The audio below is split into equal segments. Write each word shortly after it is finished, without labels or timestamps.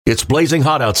It's blazing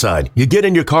hot outside. You get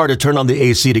in your car to turn on the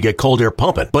AC to get cold air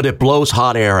pumping, but it blows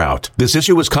hot air out. This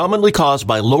issue is commonly caused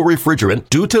by low refrigerant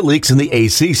due to leaks in the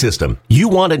AC system. You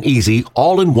want an easy,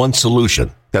 all-in-one solution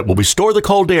that will restore the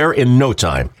cold air in no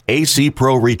time. AC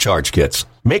Pro Recharge Kits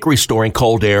make restoring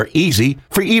cold air easy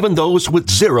for even those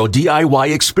with zero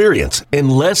DIY experience in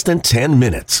less than 10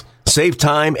 minutes. Save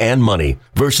time and money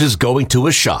versus going to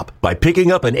a shop by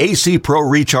picking up an AC Pro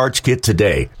Recharge Kit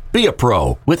today. Be a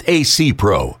pro with AC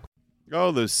Pro.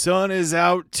 Oh, the sun is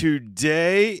out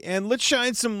today, and let's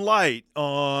shine some light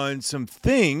on some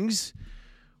things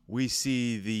we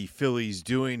see the Phillies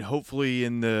doing, hopefully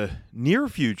in the near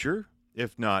future,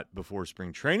 if not before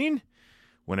spring training,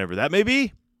 whenever that may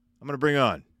be. I'm going to bring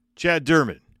on Chad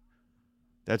Durbin.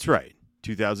 That's right,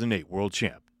 2008 World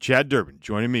Champ. Chad Durbin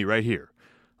joining me right here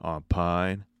on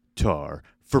Pine Tar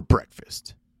for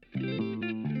Breakfast. In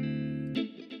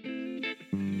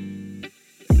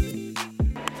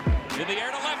the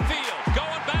air to left field,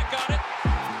 going back on it.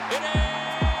 It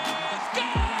is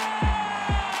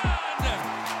gone!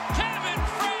 Kevin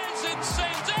Franzen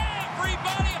sends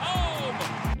everybody home.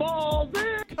 Ball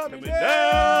Coming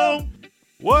down.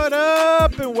 What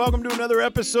up, and welcome to another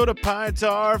episode of Pine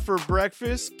Tar for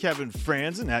Breakfast. Kevin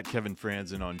Franzen, at Kevin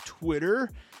Franzen on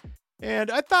Twitter. And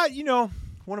I thought,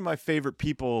 one of my favorite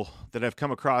people that I've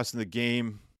come across in the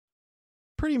game,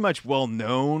 pretty much well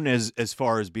known as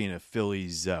far as being a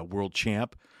Phillies world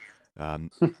champ.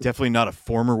 Definitely not a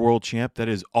former world champ. That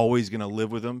is always going to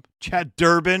live with him. Chad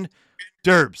Durbin.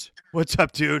 Durbs, what's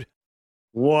up, dude?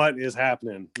 What is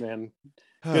happening, man?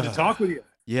 Good to talk with you.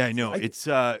 Yeah, I know. It's,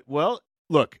 well,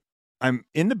 look, I'm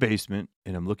in the basement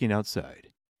and I'm looking outside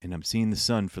and I'm seeing the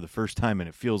sun for the first time and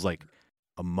it feels like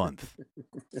a month.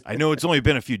 I know it's only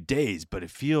been a few days, but it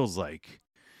feels like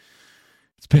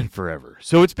it's been forever.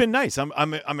 So it's been nice.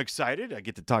 I'm excited. I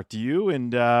get to talk to you,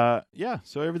 and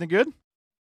so everything good?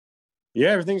 Yeah,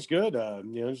 everything's good.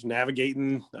 Just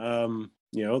navigating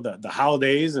the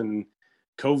holidays and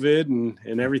COVID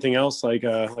and everything else like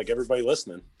everybody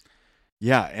listening.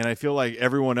 Yeah, and I feel like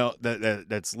everyone else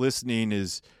that's listening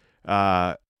is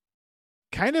kind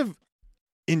of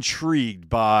intrigued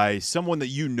by someone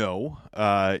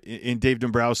that in Dave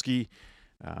Dombrowski.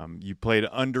 You played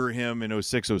under him in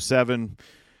 06-07.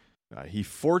 He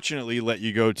fortunately let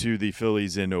you go to the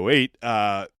Phillies in 08.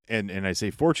 And I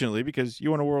say fortunately because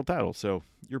you won a world title, so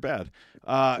you're bad.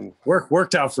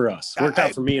 Worked out for us. Worked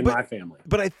out for me and my family.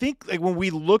 But I think when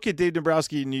we look at Dave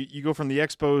Dombrowski and you go from the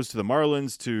Expos to the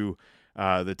Marlins to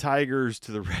the Tigers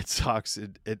to the Red Sox,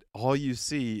 it all you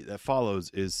see that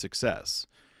follows is success.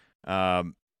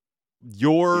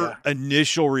 Your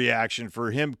initial reaction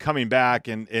for him coming back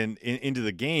and into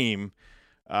the game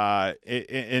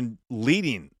and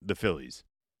leading the Phillies?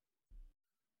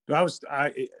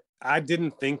 I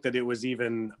didn't think that it was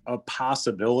even a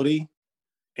possibility,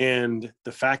 and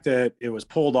the fact that it was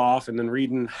pulled off, and then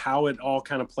reading how it all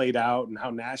kind of played out and how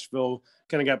Nashville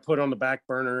kind of got put on the back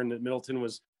burner, and that Middleton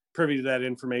was privy to that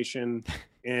information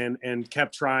and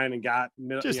kept trying and got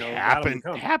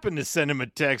happened to send him a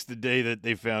text the day that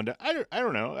they found out. I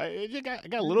don't know. I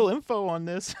got a little info on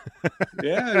this.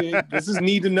 Yeah, this is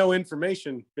need to know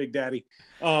information, Big Daddy.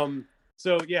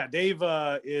 So yeah, Dave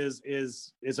is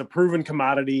a proven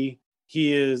commodity.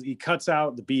 He cuts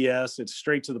out the BS. It's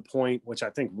straight to the point, which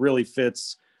I think really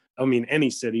fits. I mean,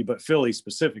 any city, but Philly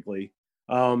specifically.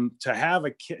 To have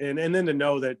a kid, and then to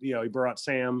know that he brought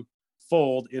Sam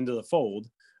Fuld into the fold.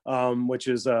 Which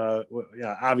is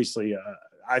obviously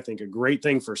I think a great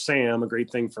thing for Sam, a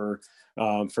great thing for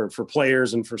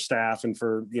players and for staff and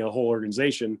for whole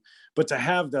organization. But to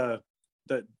have the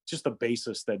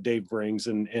basis that Dave brings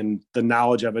and the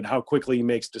knowledge of it, how quickly he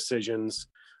makes decisions,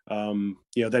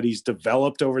 that he's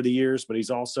developed over the years, but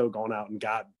he's also gone out and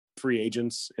got free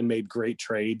agents and made great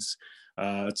trades.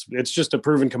 It's just a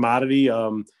proven commodity.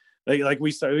 Like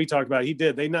we talked about,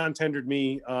 they non-tendered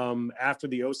me after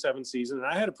the 07 season, and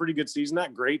I had a pretty good season.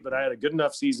 Not great, but I had a good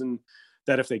enough season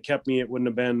that if they kept me, it wouldn't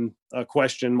have been a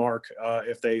question mark.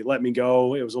 If they let me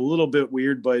go, it was a little bit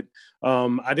weird, but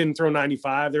I didn't throw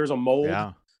 95. There was a mold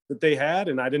that they had,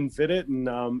 and I didn't fit it. And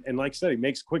like I said, he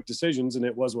makes quick decisions, and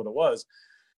it was what it was.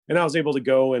 And I was able to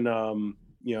go and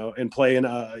and play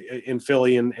in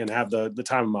Philly and have the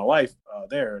time of my life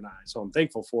there. And so I'm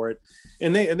thankful for it.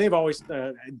 And they've always,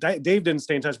 Dave didn't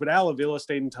stay in touch, but Al Avila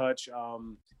stayed in touch.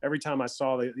 Every time I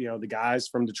saw the guys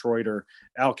from Detroit, or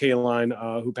Al Kaline,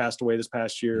 who passed away this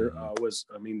past year, was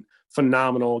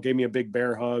phenomenal. Gave me a big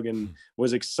bear hug and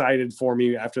was excited for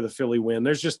me after the Philly win.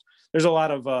 There's a lot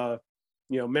of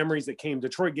memories that came.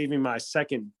 Detroit gave me my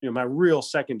my real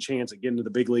second chance at getting to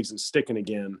the big leagues and sticking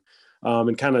again,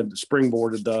 and kind of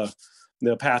springboarded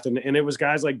the path. And it was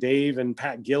guys like Dave and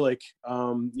Pat Gillick,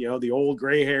 the old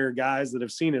gray hair guys that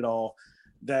have seen it all,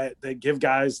 that give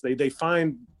guys, they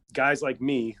find guys like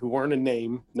me who weren't a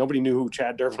name. Nobody knew who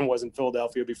Chad Durbin was in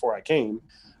Philadelphia before I came.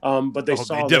 But they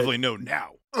saw, they definitely know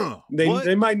now.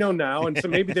 They might know now. And so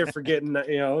maybe they're forgetting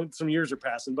that, some years are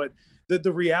passing, but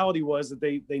the reality was that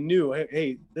they knew,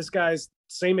 hey, this guy's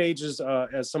same age as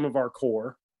some of our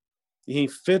core. He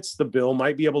fits the bill,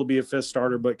 might be able to be a fifth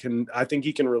starter, but I think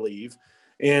he can relieve.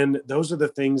 And those are the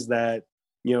things that,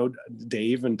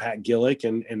 Dave and Pat Gillick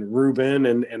and Ruben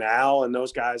and Al and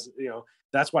those guys,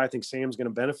 that's why I think Sam's going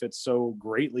to benefit so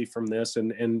greatly from this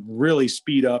and really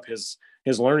speed up his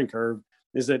learning curve,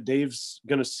 is that Dave's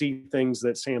going to see things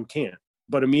that Sam can't.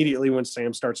 But immediately when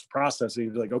Sam starts to process it,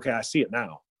 he's like, okay, I see it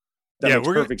now. That makes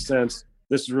perfect sense.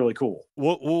 This is really cool.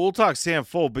 We'll talk Sam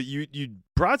full, but you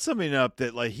brought something up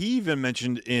that, like, he even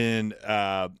mentioned in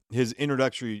his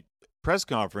introductory press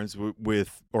conference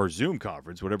or Zoom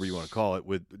conference, whatever you want to call it,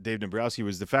 with Dave Dombrowski,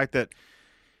 was the fact that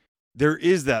there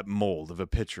is that mold of a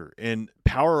pitcher, and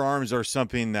power arms are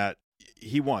something that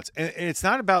he wants. And it's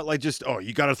not about like just,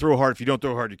 you got to throw hard. If you don't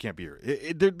throw hard, you can't be here.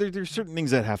 There's certain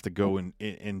things that have to go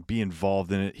and be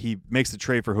involved in it. He makes the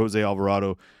trade for Jose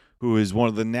Alvarado, who is one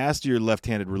of the nastier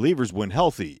left-handed relievers when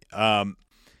healthy.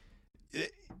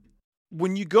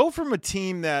 When you go from a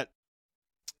team that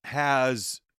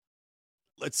has,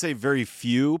 let's say, very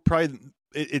few, probably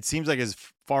it seems like as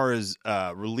far as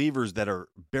relievers that are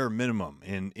bare minimum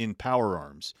in power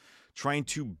arms, trying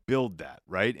to build that,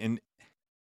 right? And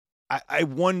I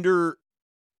wonder,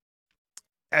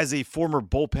 as a former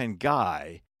bullpen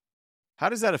guy, how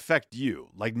does that affect you?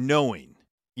 Like, knowing,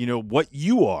 what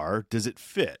you are, does it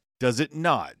fit? Does it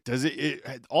not? Does it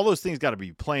all those things got to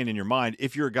be playing in your mind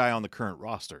if you're a guy on the current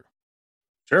roster.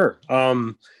 Sure.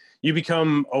 You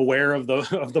become aware of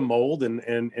the mold and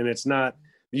it's not,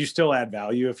 you still add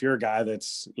value. If you're a guy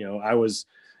that's, I was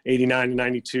 89 to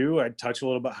 92, I'd touch a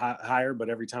little bit higher, but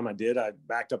every time I did, I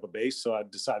backed up a base. So I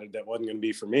decided that wasn't going to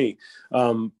be for me.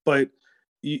 But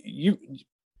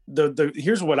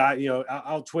here's what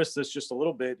I'll twist this just a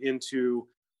little bit into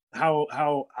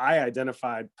how I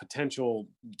identified potential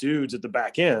dudes at the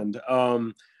back end,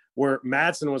 where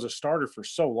Madsen was a starter for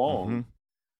so long,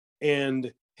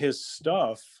 and his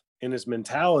stuff and his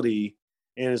mentality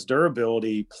and his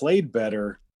durability played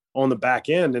better on the back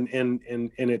end.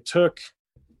 And it took,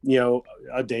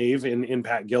 a Dave and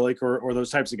Pat Gillick or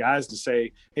those types of guys to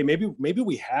say, hey, maybe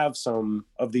we have some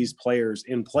of these players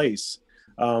in place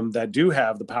that do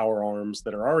have the power arms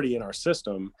that are already in our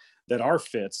system, that are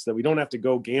fits, that we don't have to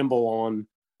go gamble on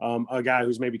a guy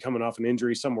who's maybe coming off an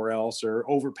injury somewhere else, or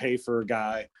overpay for a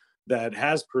guy that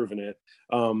has proven it.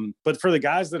 But for the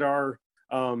guys that are,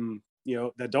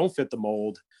 that don't fit the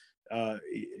mold,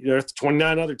 there's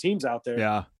 29 other teams out there.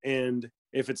 Yeah. And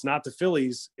if it's not the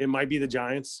Phillies, it might be the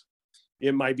Giants,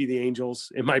 it might be the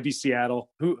Angels, it might be Seattle,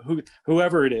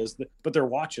 whoever it is, but they're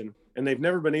watching, and they've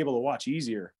never been able to watch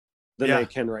easier than they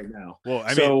can right now. Well,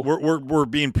 I mean, we're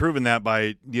being proven that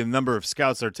by the number of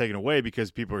scouts that are taken away,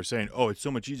 because people are saying, it's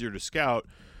so much easier to scout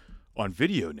on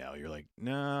video now. You're like,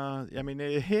 no, I mean,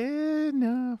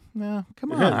 no,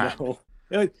 come on.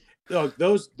 No.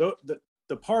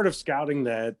 The part of scouting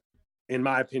that, in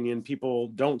my opinion, people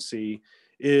don't see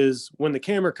is when the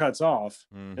camera cuts off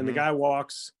and the guy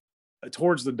walks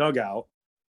towards the dugout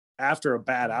after a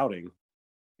bad outing,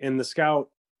 and the scout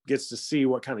gets to see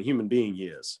what kind of human being he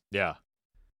is. Yeah.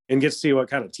 And gets to see what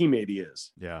kind of teammate he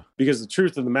is. Yeah. Because the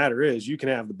truth of the matter is, you can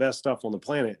have the best stuff on the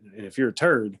planet, and if you're a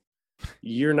turd,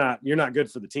 you're not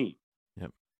good for the team.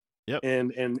 Yep.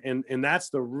 And that's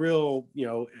the real,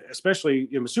 especially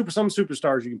some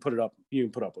superstars, you can put up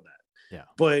with that. Yeah.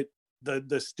 But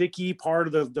the sticky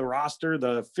part of the roster,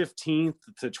 the 15th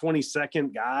to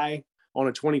 22nd guy on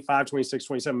a 25, 26,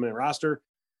 27 minute roster,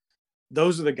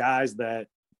 those are the guys that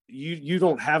you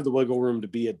don't have the wiggle room to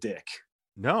be a dick.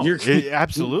 No,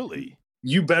 absolutely.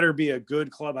 You better be a good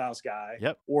clubhouse guy,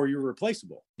 or you're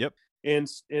replaceable. Yep. And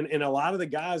a lot of the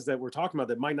guys that we're talking about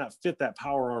that might not fit that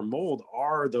power arm mold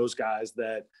are those guys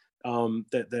that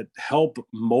that help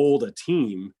mold a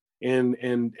team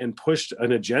and push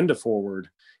an agenda forward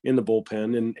in the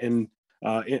bullpen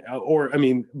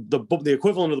the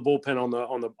equivalent of the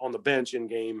bullpen on the bench in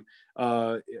game.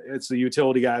 It's the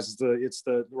utility guys. It's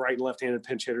the right and left-handed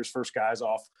pinch hitters, first guys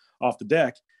off the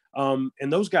deck.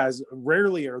 And those guys,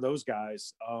 rarely are those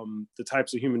guys the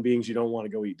types of human beings you don't want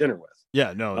to go eat dinner with.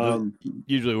 Yeah, no.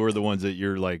 Usually we're the ones that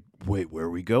you're like, wait, where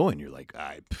are we going? You're like,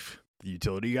 the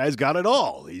utility guy's got it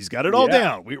all. He's got it all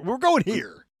down. We're going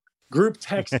here. Group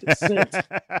text sent.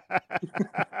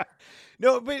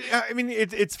 No, but I mean,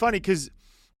 it's funny because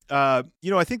I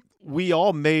think we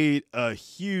all made a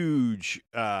huge,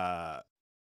 we're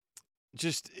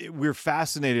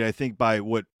fascinated, I think, by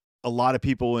what a lot of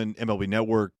people in MLB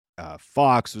Network,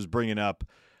 Fox was bringing up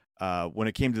when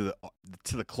it came to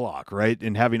the clock, right?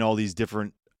 And having all these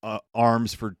different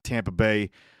arms for Tampa Bay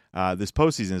this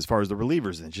postseason as far as the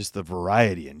relievers and just the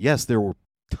variety. And yes, there were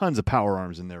tons of power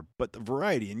arms in there, but the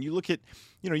variety. And you look at,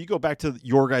 you go back to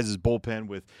your guys' bullpen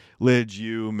with Lidge,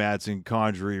 you, Madsen,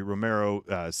 Condrey, Romero,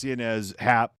 Cianez,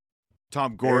 Happ,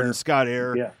 Tom Gordon, Air. Scott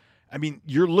Air. Yeah. I mean,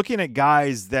 you're looking at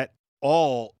guys that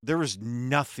there was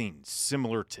nothing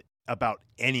similar to about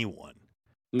anyone.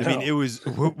 No. I mean, it was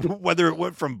whether it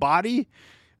went from body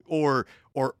or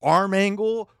arm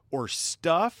angle or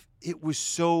stuff, it was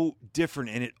so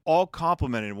different, and it all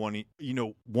complemented one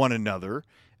another.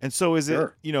 And so is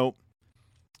Sure. it,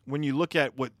 when you look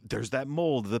at there's that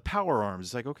mold, the power arms,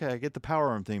 it's like, okay, I get the power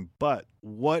arm thing, but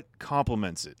what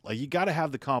complements it? Like, you got to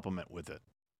have the complement with it.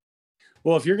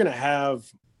 Well, if you're going to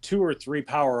have 2 or 3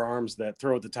 power arms that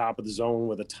throw at the top of the zone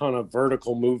with a ton of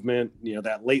vertical movement,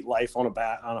 that late life on a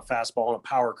fastball and a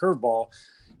power curveball,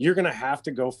 you're going to have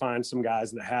to go find some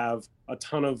guys that have a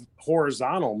ton of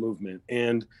horizontal movement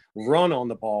and run on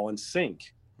the ball and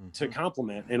sink to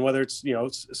complement. And whether it's,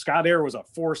 Scott Air was a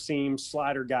 4-seam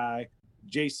slider guy.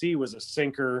 JC was a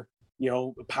sinker,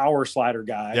 power slider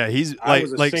guy. Yeah, he's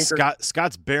like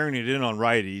Scott's bearing it in on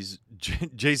righties.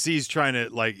 JC's trying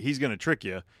to, he's going to trick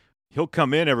you. He'll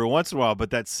come in every once in a while,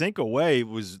 but that sink away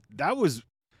was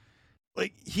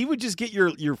like he would just get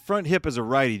your front hip as a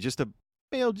righty just a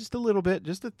little bit,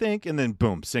 just to think, and then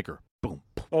boom, sinker, boom.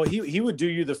 Oh, he would do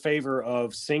you the favor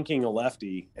of sinking a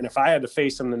lefty, and if I had to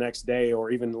face him the next day or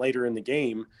even later in the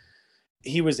game,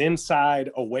 he was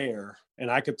inside aware, and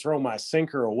I could throw my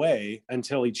sinker away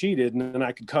until he cheated, and then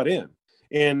I could cut in,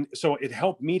 and so it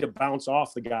helped me to bounce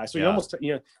off the guy. So you almost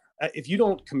if you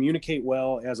don't communicate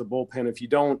well as a bullpen, if you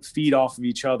don't feed off of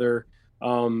each other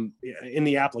in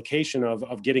the application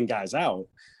of getting guys out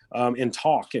and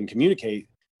talk and communicate,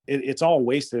 it's all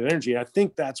wasted energy. I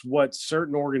think that's what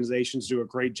certain organizations do a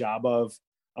great job of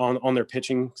on their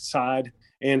pitching side.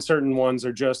 And certain ones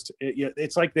are just,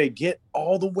 it's like they get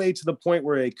all the way to the point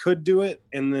where they could do it,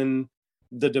 and then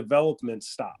the development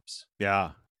stops.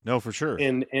 Yeah, no, for sure.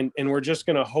 And we're just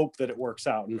going to hope that it works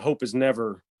out, and hope is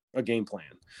never a game plan.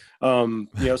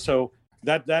 So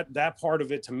that part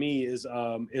of it to me is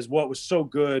what was so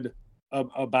good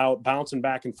about bouncing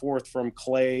back and forth from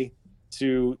Clay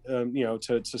to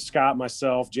Scott,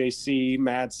 myself, JC,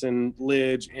 Madsen,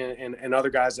 Lidge, and other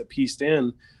guys that pieced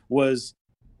in, was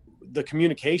the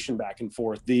communication back and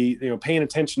forth, the paying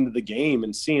attention to the game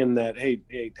and seeing that, hey,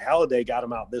 Halladay got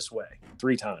him out this way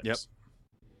 3 times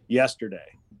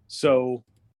yesterday. So,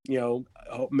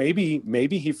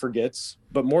 maybe he forgets,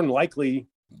 but more than likely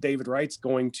David Wright's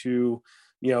going to,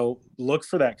 look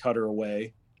for that cutter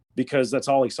away because that's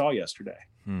all he saw yesterday.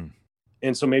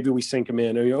 And so maybe we sink him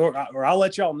in, or I'll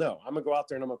let y'all know. I'm gonna go out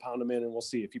there and I'm gonna pound him in, and we'll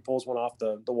see if he pulls one off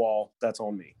the wall. That's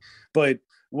on me, but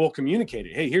we'll communicate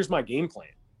it. Hey, here's my game plan.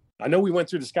 I know we went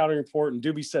through the scouting report and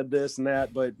Doobie said this and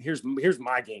that, but here's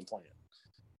my game plan.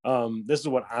 This is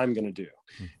what I'm going to do.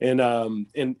 And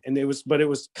it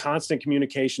was constant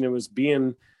communication. It was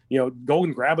being, go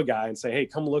and grab a guy and say, hey,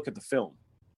 come look at the film.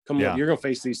 Come look. You're going to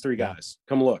face these 3 guys.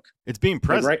 Come look. It's being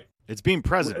present. Right? It's being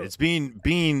present. It's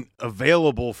being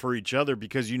available for each other,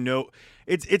 because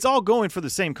it's all going for the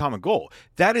same common goal.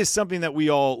 That is something that we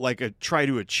all try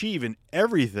to achieve in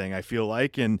everything, I feel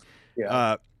like. And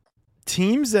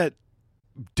teams that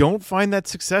don't find that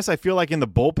success, I feel like in the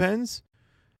bullpens,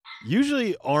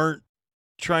 usually aren't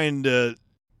trying to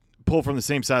pull from the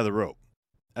same side of the rope.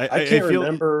 I can't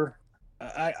remember.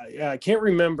 I can't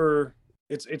remember.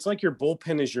 It's like your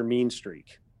bullpen is your mean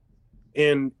streak.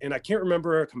 And I can't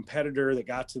remember a competitor that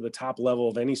got to the top level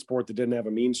of any sport that didn't have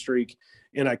a mean streak.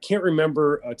 And I can't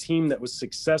remember a team that was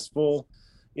successful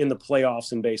in the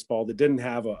playoffs in baseball that didn't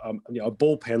have a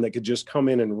bullpen that could just come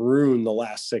in and ruin the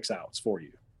last 6 outs for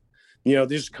you. They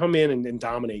just come in and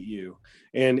dominate you.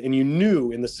 And you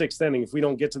knew in the 6th inning, if we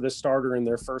don't get to this starter and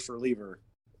their first reliever,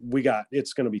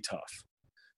 it's going to be tough.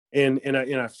 And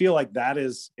I feel like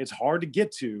it's hard to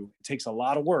get to. It takes a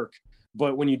lot of work.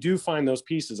 But when you do find those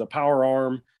pieces, a power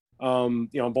arm, on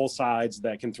both sides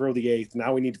that can throw the 8th,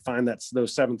 now we need to find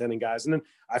those 7th inning guys. And then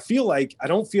I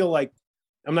don't feel like,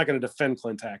 I'm not going to defend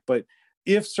Clintac, but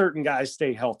if certain guys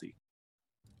stay healthy,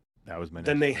 that was my next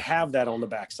then they question. have that on the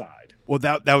backside. Well,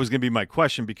 that was going to be my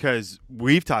question, because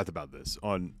we've talked about this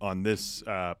on this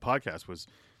podcast, was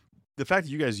the fact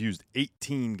that you guys used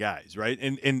 18 guys, right?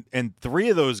 And 3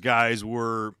 of those guys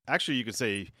were, actually, you could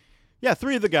say,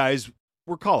 3 of the guys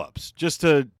were call-ups, just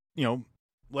to,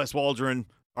 Les Waldron,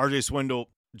 RJ Swindle,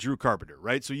 Drew Carpenter,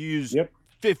 right? So you use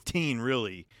 15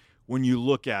 really when you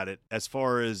look at it as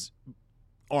far as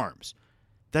arms.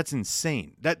 That's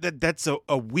insane. That's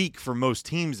a week for most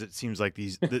teams. It seems like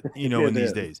these in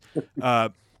these days.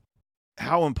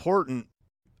 How important?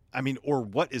 I mean, or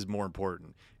what is more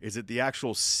important? Is it the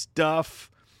actual stuff,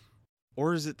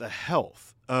 or is it the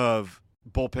health of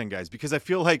bullpen guys? Because I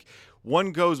feel like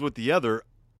one goes with the other,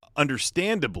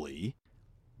 understandably,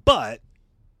 but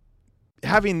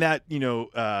having that,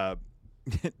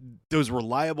 those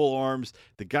reliable arms,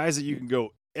 the guys that you can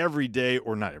go every day,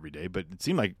 or not every day, but it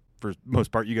seemed like for the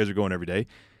most part you guys are going every day.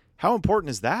 How important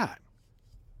is that?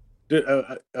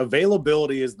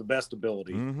 Availability is the best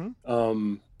ability.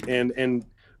 Mm-hmm. And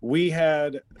we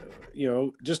had,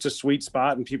 just a sweet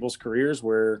spot in people's careers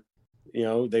where,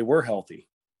 they were healthy,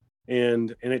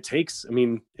 and it takes a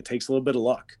little bit of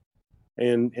luck.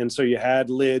 And so you had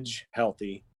Lidge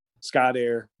healthy, Scott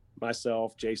Air,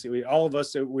 myself, JC, all of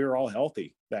us, we were all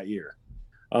healthy that year.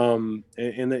 And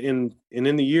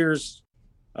in the years,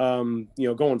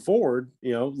 going forward,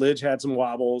 Lidge had some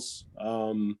wobbles,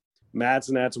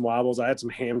 Madsen had some wobbles. I had some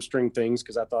hamstring things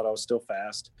because I thought I was still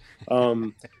fast.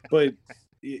 But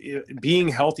being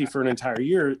healthy for an entire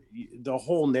year, the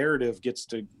whole narrative gets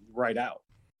to write out.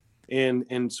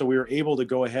 And so we were able to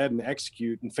go ahead and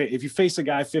execute. And if you face a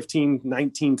guy 15,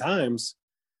 19 times,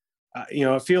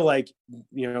 I feel like,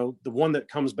 the one that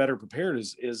comes better prepared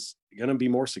is going to be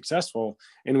more successful.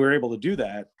 And we're able to do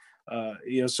that.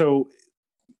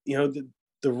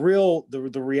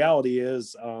 The reality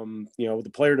is,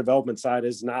 the player development side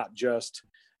is not just,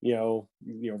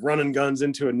 running guns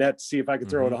into a net to see if I can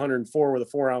throw it 104 with a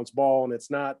 4-ounce ball. And it's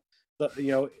not,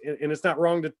 and it's not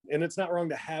wrong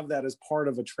to have that as part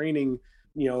of a training,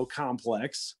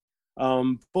 complex.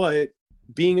 But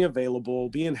being available,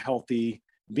 being healthy,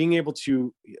 being able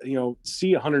to,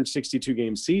 see 162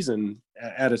 game season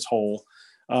at its whole,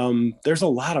 there's a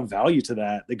lot of value to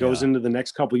that goes into the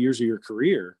next couple of years of your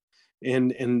career.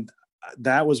 And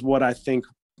that was what I think,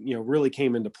 really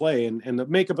came into play. And the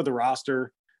makeup of the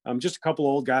roster, just a couple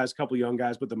old guys, a couple young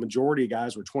guys, but the majority of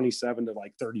guys were 27 to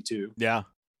like 32. Yeah.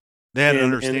 They had an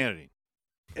understanding.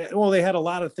 Well, they had a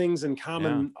lot of things in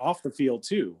common off the field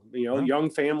too. Young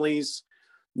families,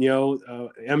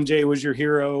 MJ was your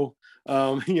hero.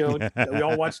 We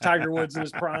all watched Tiger Woods in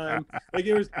his prime. Like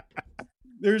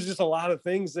there's just a lot of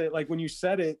things that, like, when you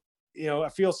said it, I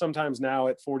feel sometimes now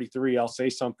at 43, I'll say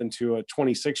something to a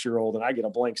 26-year-old and I get a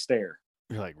blank stare.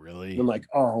 You're like, really? I'm like,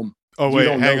 oh wait,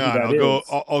 hang on.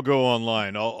 I'll go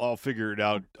online. I'll figure it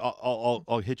out.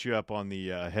 I'll hit you up on the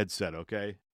headset.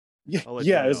 Okay.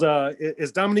 Yeah.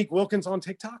 Is Dominique Wilkins on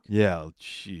TikTok? Yeah.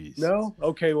 Jeez. No.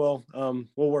 Okay. Well,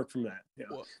 we'll work from that. Yeah.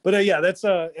 Well, but that's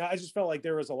I just felt like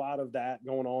there was a lot of that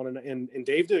going on, and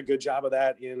Dave did a good job of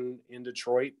that in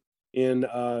Detroit in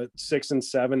 6 and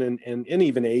 7 and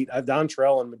even 8.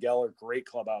 Dontrell and Miguel are great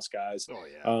clubhouse guys. Oh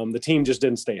yeah. The team just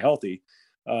didn't stay healthy.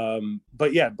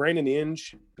 But yeah, Brandon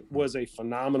Inge was a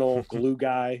phenomenal glue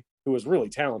guy who was really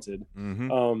talented.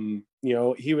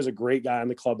 Mm-hmm. He was a great guy in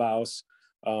the clubhouse.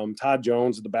 Todd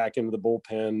Jones at the back end of the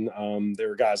bullpen. There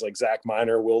were guys like Zach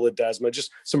Miner, Will Ledesma,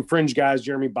 just some fringe guys,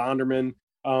 Jeremy Bonderman,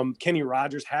 Kenny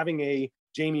Rogers, having a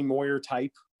Jamie Moyer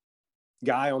type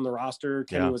guy on the roster.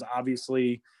 Kenny was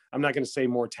obviously, I'm not going to say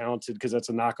more talented because that's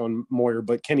a knock on Moyer,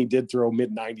 but Kenny did throw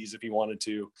mid-90s if he wanted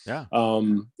to. Yeah.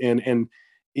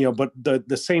 But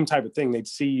the same type of thing, they'd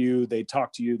see you, they'd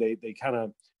talk to you, they kind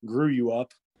of grew you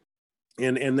up.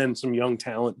 And then some young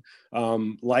talent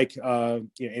like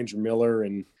Andrew Miller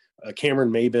and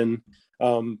Cameron Maben.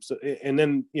 And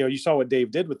then, you saw what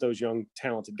Dave did with those young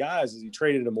talented guys is he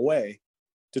traded them away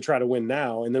to try to win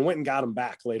now and then went and got them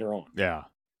back later on. Yeah.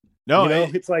 No,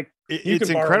 it's like it's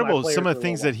incredible some of the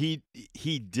things that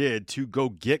he did to go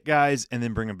get guys and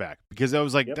then bring them back, because I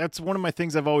was like, that's one of my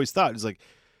things I've always thought is like,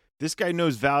 this guy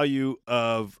knows value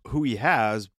of who he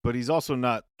has, but he's also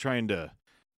not trying to,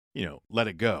 let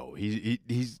it go.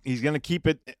 He's going to keep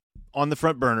it on the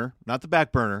front burner, not the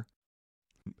back burner.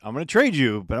 I'm going to trade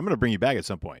you, but I'm going to bring you back at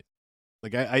some point.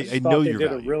 Like I know you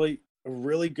did a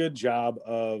really good job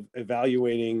of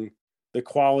evaluating the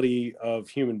quality of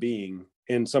human being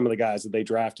in some of the guys that they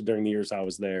drafted during the years I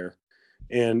was there.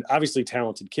 And obviously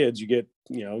talented kids, you get,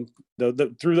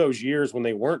 through those years when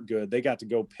they weren't good, they got to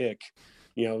go pick,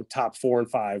 top 4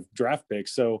 and 5 draft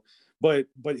picks. So, but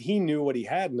he knew what he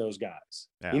had in those guys.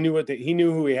 Yeah. He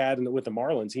knew who he had with the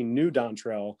Marlins. He knew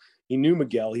Dontrell. He knew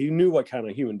Miguel. He knew what kind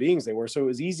of human beings they were. So it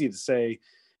was easy to say,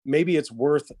 maybe it's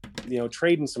worth,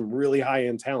 trading some really high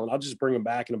end talent. I'll just bring them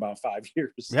back in about 5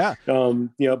 years. Yeah.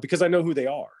 Because I know who they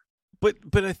are.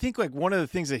 But I think like one of the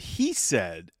things that he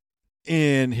said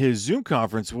in his Zoom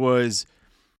conference was,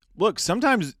 look,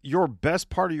 sometimes your best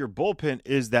part of your bullpen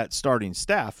is that starting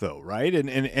staff, though, right? And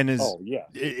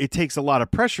it takes a lot of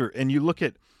pressure. And you look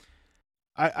at,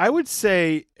 I would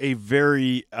say, a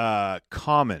very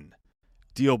common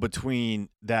deal between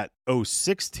that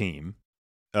 06 team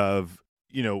of,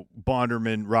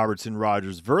 Bonderman, Robertson,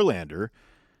 Rogers, Verlander,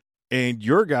 and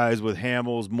your guys with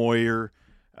Hamels, Moyer.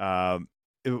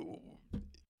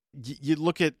 You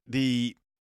look at the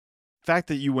fact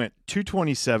that you went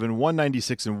 227,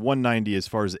 196, and 190 as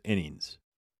far as innings.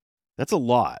 That's a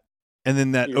lot. And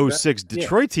then that 06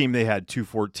 Detroit team, they had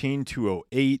 214,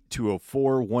 208,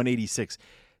 204, 186.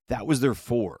 That was their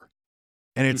 4.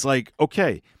 And it's like,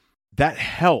 okay, that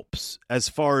helps as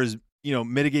far as,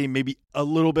 mitigating maybe a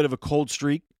little bit of a cold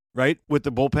streak, right, with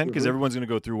the bullpen, because everyone's going to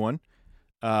go through one.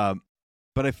 But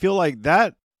I feel like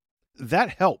that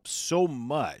helps so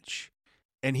much.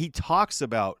 And he talks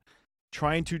about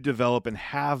trying to develop and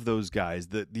have those guys,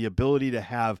 the ability to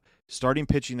have starting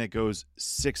pitching that goes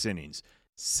 6 innings,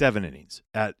 7 innings.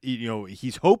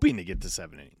 He's hoping to get to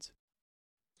 7 innings.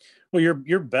 Well,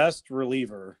 your best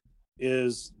reliever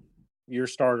is your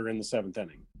starter in the 7th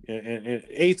inning. And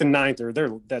 8th and 9th are there.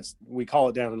 We call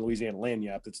it down in Louisiana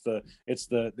lagniappe. It's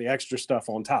the extra stuff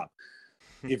on top.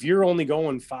 If you're only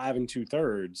going 5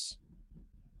 2/3,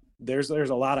 there's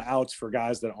a lot of outs for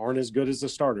guys that aren't as good as the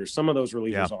starters. Some of those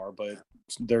relievers are, but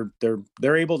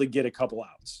they're able to get a couple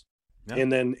outs,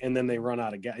 and then they run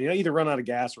out of gas. Either run out of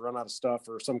gas or run out of stuff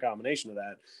or some combination of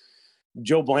that.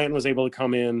 Joe Blanton was able to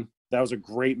come in. That was a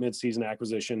great midseason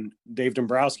acquisition. Dave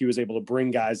Dombrowski was able to bring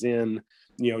guys in,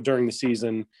 during the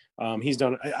season. He's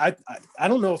done. I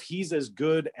don't know if he's as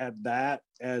good at that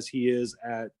as he is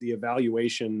at the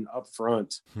evaluation up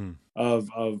front of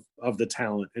the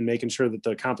talent and making sure that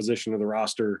the composition of the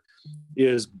roster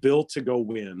is built to go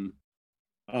win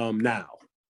now.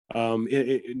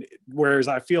 Whereas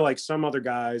I feel like some other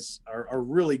guys are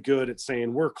really good at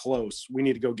saying we're close. We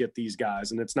need to go get these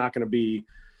guys, and it's not going to be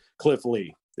Cliff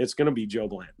Lee. It's going to be Joe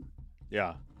Blanton.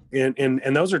 Yeah.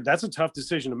 And that's a tough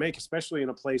decision to make, especially in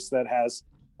a place that has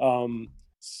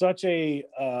such an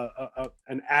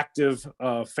active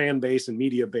fan base and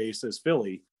media base as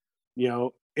Philly.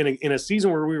 In a season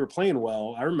where we were playing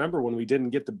well, I remember when we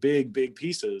didn't get the big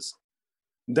pieces,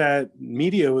 that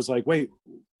media was like, wait,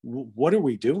 what are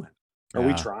we doing? Are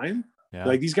we trying? Yeah.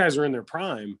 Like, these guys are in their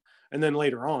prime. And then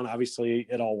later on, obviously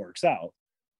it all works out.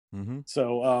 Mm-hmm.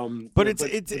 So, but it's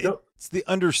the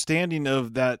understanding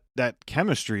of that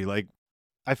chemistry. Like,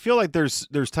 I feel like there's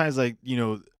times like,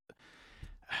 I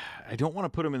don't want to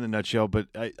put them in the nutshell, but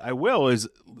I will, is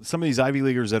some of these Ivy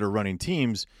Leaguers that are running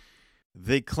teams,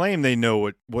 they claim they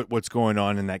know what's going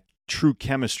on in that true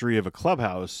chemistry of a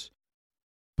clubhouse,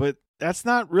 but that's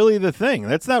not really the thing.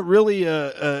 That's not really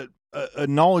a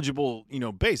knowledgeable,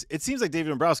 base. It seems like David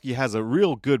Dombrowski has a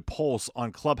real good pulse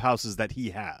on clubhouses that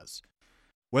he has.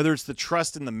 Whether it's the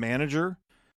trust in the manager,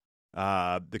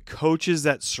 the coaches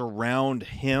that surround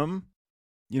him,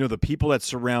 the people that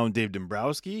surround Dave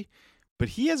Dombrowski, but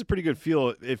he has a pretty good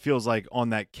feel, it feels like, on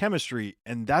that chemistry,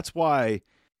 and that's why,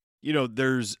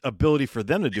 there's ability for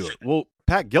them to do it. Well,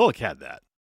 Pat Gillick had that.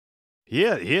 He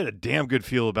had a damn good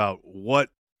feel about what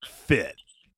fit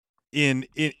in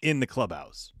the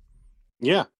clubhouse.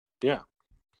 Yeah.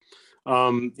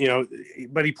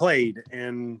 But he played,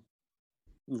 and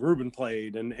Ruben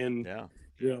played, and and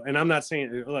I'm not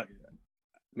saying, look,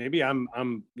 maybe I'm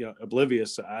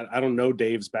oblivious. I don't know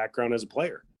Dave's background as a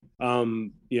player,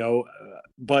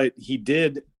 but he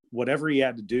did whatever he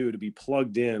had to do to be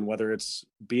plugged in, whether it's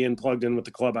being plugged in with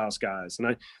the clubhouse guys.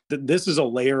 And this is a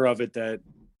layer of it that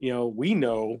we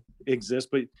know exists,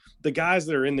 but the guys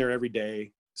that are in there every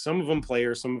day, some of them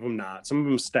players, some of them not, some of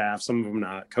them staff, some of them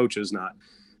not, coaches not.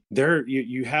 There,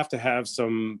 you have to have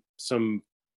some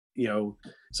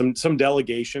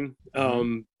delegation,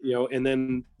 and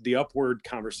then the upward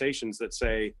conversations that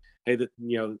say, hey,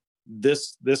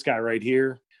 this guy right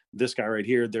here,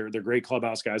 they're great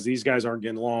clubhouse guys. These guys aren't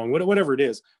getting along, whatever it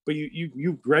is. But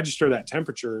you register that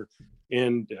temperature.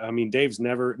 And I mean, Dave's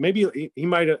never, maybe he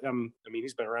might have,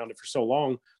 he's been around it for so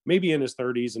long, maybe in his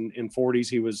 30s and 40s,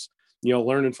 he was,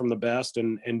 learning from the best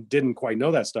and didn't quite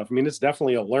know that stuff. I mean, it's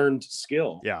definitely a learned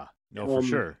skill. Yeah, no, for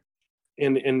sure.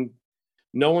 And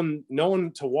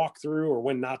knowing to walk through or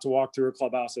when not to walk through a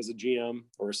clubhouse as a GM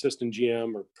or assistant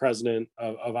GM or president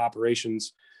of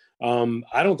operations.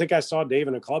 I don't think I saw Dave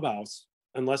in a clubhouse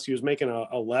unless he was making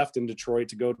a left in Detroit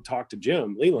to go talk to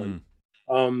Jim Leland.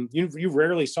 You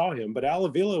rarely saw him, but Al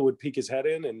Avila would peek his head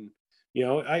in, and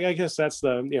I guess that's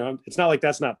it's not like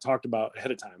that's not talked about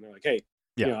ahead of time. They're like, hey,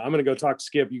 Yeah. You know, I'm going to go talk to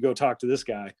Skip. You go talk to this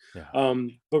guy. Yeah.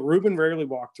 But Ruben rarely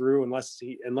walked through unless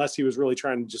he was really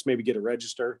trying to just maybe get a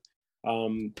register.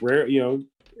 There's an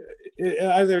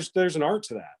art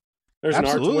to that. There's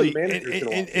Absolutely. an art to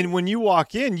when and when you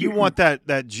walk in, you want that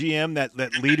GM,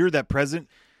 that leader, that president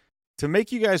to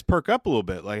make you guys perk up a little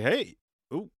bit. Like, hey,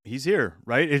 oh, he's here,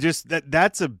 right? It just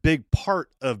that's a big part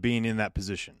of being in that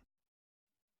position.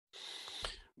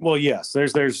 Well, yes,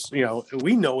 there's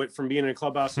we know it from being in a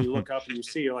clubhouse, and you look up and you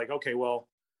see, you're like, okay, well,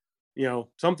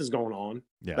 something's going on.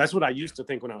 Yeah. That's what I used to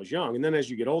think when I was young. And then as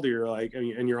you get older, you're like,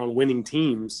 and you're on winning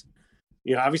teams,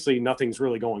 obviously nothing's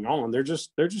really going on. They're just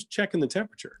checking the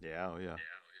temperature. Yeah. Oh,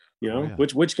 yeah.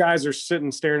 Which guys are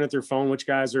sitting staring at their phone, which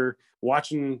guys are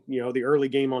watching, the early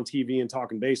game on TV and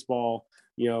talking baseball,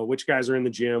 which guys are in the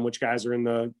gym, which guys are in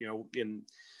the,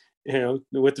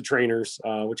 with the trainers,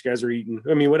 which guys are eating.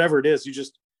 I mean, whatever it is, you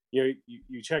just, you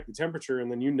check the temperature,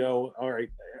 and then, all right,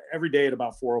 every day at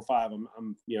about 4:05,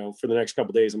 I'm for the next couple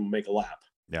of days, I'm gonna make a lap.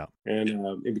 Yeah.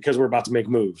 And because we're about to make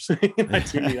moves,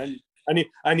 I need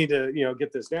to,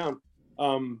 get this down.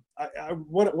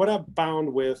 What I've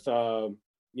found with, so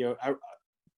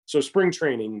spring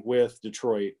training with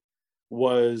Detroit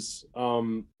was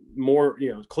more,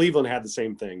 Cleveland had the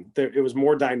same thing. It was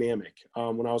more dynamic.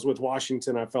 When I was with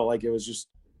Washington, I felt like it was just,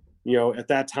 at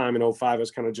that time in 2005, it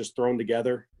was kind of just thrown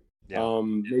together. Yeah.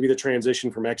 Maybe the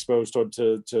transition from Expos to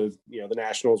the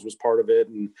Nationals was part of it.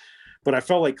 But I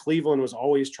felt like Cleveland was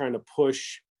always trying to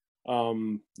push,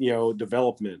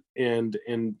 development. And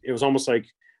it was almost like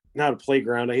not a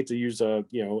playground. I hate to use a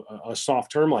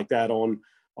soft term like that on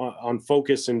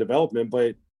focus and development,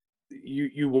 but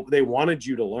they wanted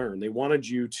you to learn. They wanted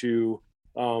you to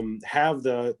have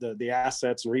the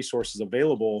assets and resources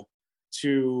available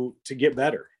to get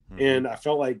better. Mm-hmm. And I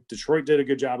felt like Detroit did a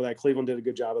good job of that. Cleveland did a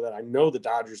good job of that. I know the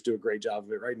Dodgers do a great job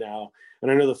of it right now.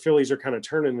 And I know the Phillies are kind of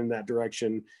turning in that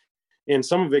direction. And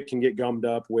some of it can get gummed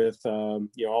up with,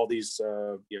 all these,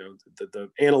 the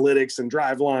analytics and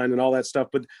drive line and all that stuff.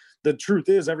 But the truth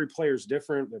is every player is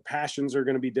different. Their passions are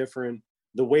going to be different.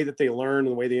 The way that they learn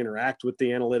and the way they interact with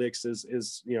the analytics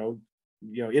is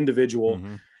individual.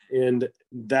 Mm-hmm. And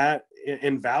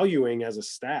valuing as a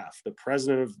staff, the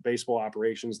president of baseball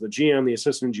operations, the GM, the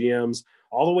assistant GMs,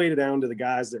 all the way down to the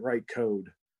guys that write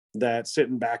code, that sit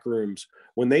in back rooms,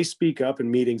 when they speak up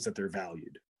in meetings, that they're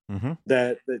valued. Mm-hmm.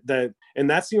 And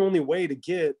that's the only way to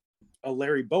get a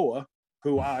Larry Boa,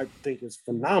 who I think is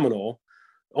phenomenal.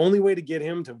 Only way to get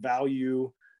him to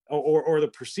value or the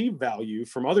perceived value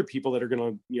from other people that are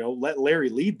going to, let Larry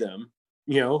lead them,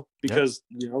 because,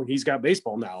 he's got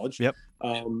baseball knowledge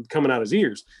coming out his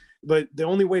ears. But the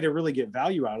only way to really get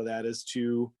value out of that is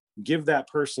to give that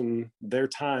person their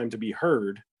time to be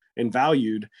heard and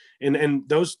valued. And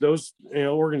those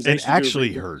organizations and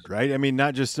actually heard, right? I mean,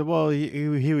 not just, well,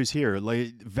 he was here.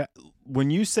 Like when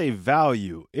you say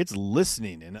value, it's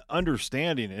listening and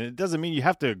understanding. And it doesn't mean you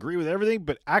have to agree with everything,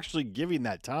 but actually giving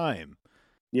that time.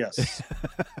 Yes.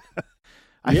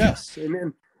 Yes. And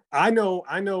then I know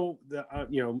that,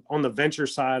 on the venture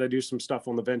side, I do some stuff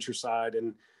on the venture side,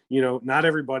 and, not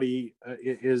everybody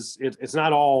it's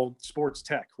not all sports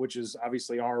tech, which is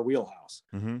obviously our wheelhouse.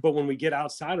 Mm-hmm. But when we get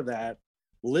outside of that,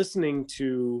 listening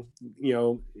to,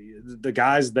 the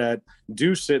guys that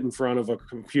do sit in front of a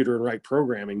computer and write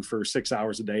programming for 6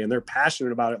 hours a day, and they're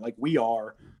passionate about it like we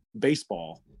are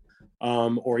baseball.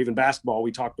 Or even basketball.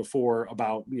 We talked before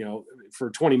about, for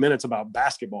 20 minutes about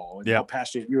basketball and how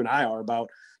passionate you and I are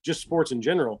about just sports in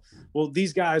general. Well,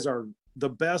 these guys are the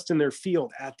best in their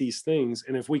field at these things.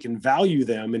 And if we can value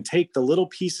them and take the little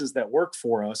pieces that work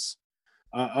for us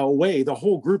away, the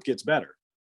whole group gets better.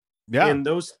 Yeah. And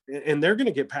they're going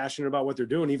to get passionate about what they're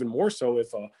doing, even more so if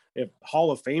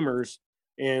Hall of Famers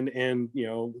and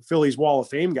Phillies Wall of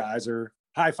Fame guys are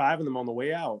high-fiving them on the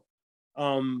way out.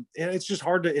 And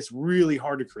it's really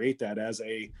hard to create that as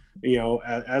a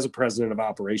president of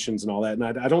operations and all that.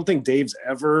 And I don't think Dave's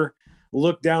ever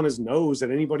looked down his nose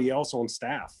at anybody else on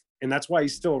staff. And that's why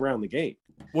he's still around the game.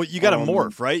 Well, you got to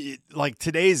morph, right? Like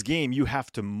today's game, you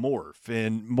have to morph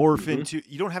mm-hmm. into,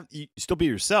 you still be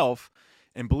yourself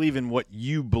and believe in what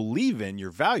you believe in, your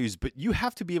values, but you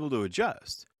have to be able to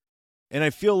adjust. And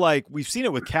I feel like we've seen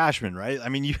it with Cashman, right? I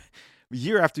mean,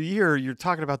 year after year, you're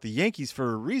talking about the Yankees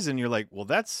for a reason. You're like, well,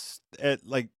 that's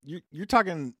you're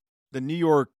talking the New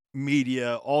York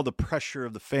media, all the pressure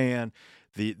of the fan,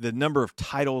 the number of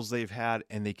titles they've had,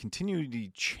 and they continue to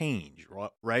change,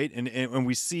 right? And when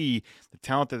we see the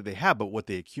talent that they have, but what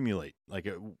they accumulate, like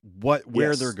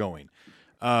where they're going.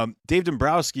 Dave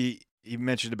Dombrowski, he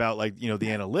mentioned about the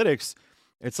analytics.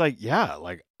 It's like, yeah,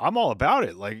 like I'm all about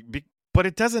it, but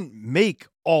it doesn't make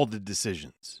all the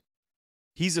decisions.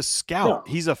 He's a scout.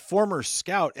 Yeah. He's a former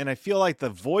scout. And I feel like the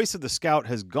voice of the scout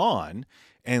has gone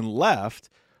and left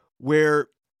where,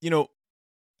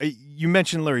 you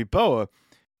mentioned Larry Boa.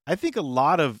 I think a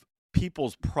lot of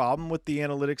people's problem with the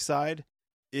analytics side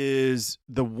is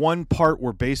the one part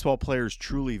where baseball players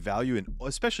truly value, and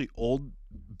especially old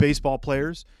baseball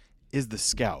players, is the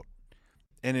scout.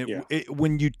 And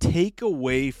when you take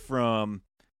away from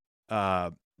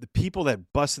the people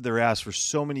that busted their ass for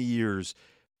so many years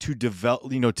to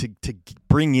develop, to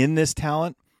bring in this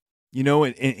talent,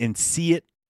 and see it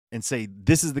and say,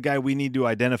 this is the guy we need to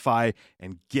identify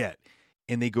and get,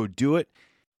 and they go do it,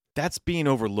 that's being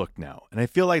overlooked now. And I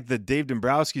feel like the Dave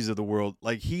Dombrowski's of the world,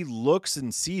 like, he looks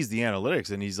and sees the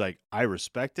analytics and he's like, I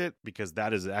respect it because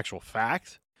that is an actual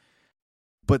fact.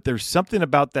 But there's something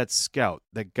about that scout,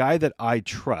 that guy that I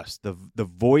trust, the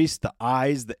voice, the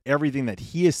eyes, the everything that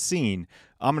he has seen,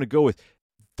 I'm going to go with.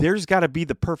 There's got to be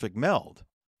the perfect meld.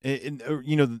 And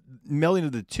the melding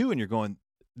of the two, and you're going,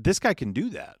 this guy can do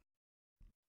that.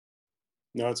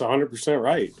 No, it's 100%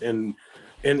 right. And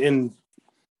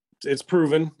it's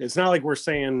proven. It's not like we're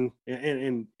saying,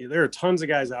 and there are tons of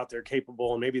guys out there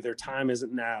capable, and maybe their time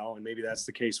isn't now, and maybe that's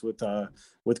the case with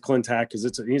Klintak,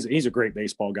 because he's a great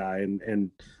baseball guy, and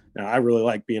I really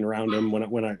like being around him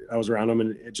when I was around him,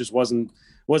 and it just wasn't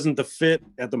the fit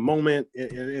at the moment.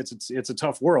 It's a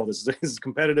tough world. It's as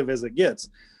competitive as it gets.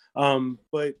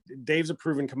 But Dave's a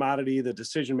proven commodity. The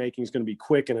decision making is going to be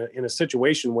quick in a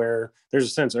situation where there's a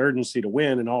sense of urgency to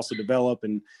win and also develop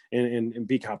and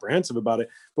be comprehensive about it.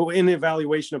 But in the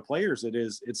evaluation of players,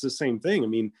 it's the same thing. I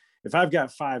mean, if I've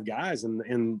got 5 guys and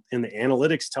the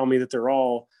analytics tell me that they're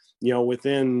all,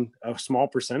 within a small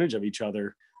percentage of each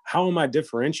other, how am I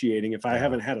differentiating if I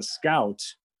haven't had a scout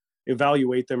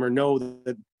evaluate them or know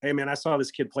that, hey man, I saw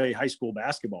this kid play high school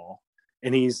basketball,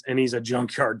 and he's a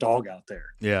junkyard dog out there.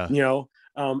 Yeah.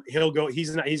 He'll go,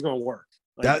 he's going to work.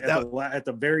 Like at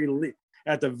the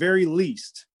very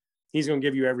least, he's going to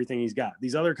give you everything he's got.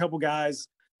 These other couple guys,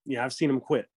 I've seen him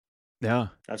quit. Yeah.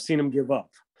 I've seen him give up.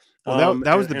 Well,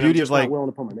 that was the beauty of like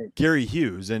Gary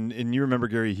Hughes. And you remember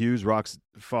Gary Hughes, Rock's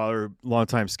father,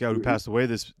 longtime scout, who passed away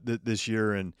this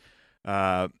year. And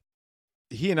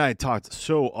he and I talked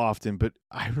so often, but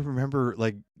I remember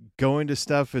like going to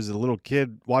stuff as a little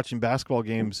kid, watching basketball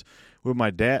games with my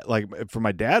dad, like for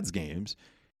my dad's games,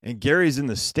 and Gary's in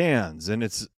the stands, and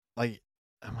it's like,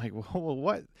 I'm like, well,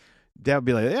 what? Dad would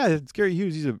be like, yeah, it's Gary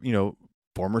Hughes. He's a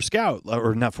former scout,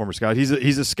 or not former scout. He's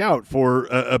a scout for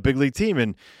a big league team,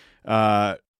 and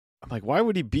I'm like, why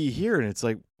would he be here? And it's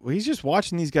like, well, he's just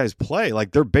watching these guys play.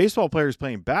 Like, they're baseball players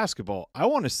playing basketball. I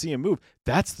want to see him move.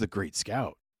 That's the great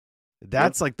scout.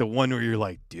 That's like the one where you're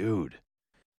like, dude.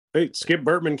 Hey, Skip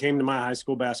Bertman came to my high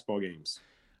school basketball games.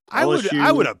 I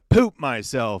would have pooped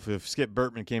myself if Skip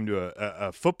Bertman came to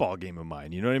a football game of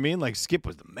mine. You know what I mean? Like, Skip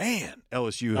was the man.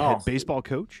 LSU head baseball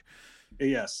coach.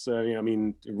 Yes,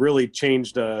 really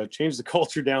changed the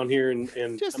culture down here, and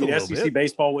SEC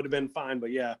baseball would have been fine,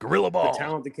 but yeah, gorilla ball. The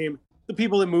talent that came, the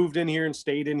people that moved in here and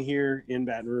stayed in here in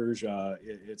Baton Rouge,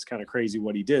 it's kind of crazy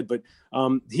what he did. But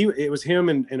it was him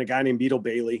and a guy named Beetle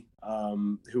Bailey,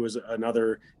 who was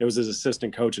it was his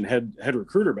assistant coach and head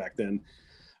recruiter back then.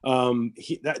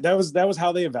 That was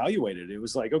how they evaluated it. It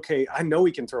was like, okay, I know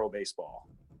he can throw a baseball,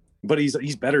 but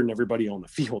he's better than everybody on the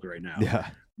field right now. Yeah.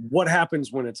 What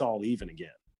happens when it's all even again?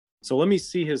 So let me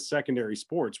see his secondary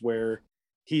sports where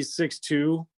he's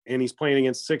 6'2" and he's playing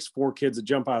against 6'4" kids that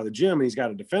jump out of the gym, and he's got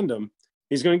to defend them.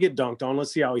 He's going to get dunked on.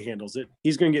 Let's see how he handles it.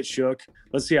 He's going to get shook.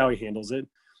 Let's see how he handles it.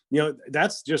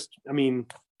 That's just,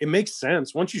 it makes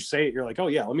sense. Once you say it, you're like, oh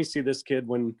yeah, let me see this kid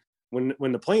when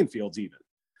the playing field's even,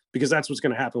 because that's what's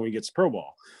going to happen when he gets to pro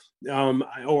ball.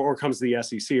 Or comes to the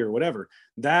SEC or whatever.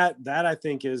 That I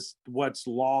think is what's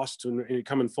lost, and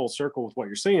coming full circle with what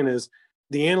you're saying is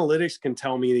the analytics can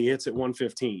tell me that he hits at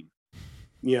 115,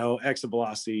 exit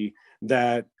velocity,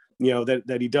 that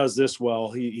he does this well.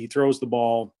 He throws the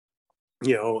ball,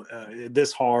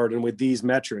 this hard and with these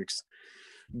metrics.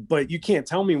 But you can't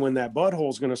tell me when that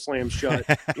butthole is going to slam shut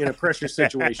in a pressure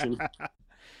situation.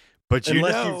 But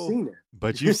unless you've seen it.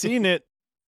 But you've seen it.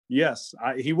 Yes,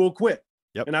 he will quit.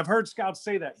 Yep. And I've heard scouts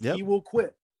say that he will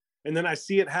quit. And then I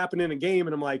see it happen in a game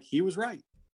and I'm like, he was right.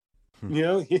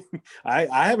 I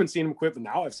haven't seen him quit, but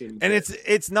now I've seen him quit. And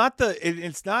it's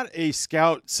not a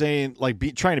scout saying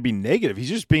like trying to be negative. He's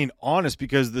just being honest,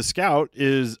 because the scout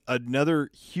is another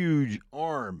huge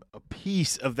arm, a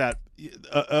piece of that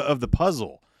of the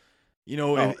puzzle.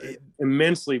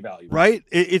 Immensely valuable. Right?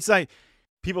 It's like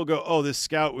people go, oh, this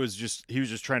scout was just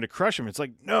trying to crush him. It's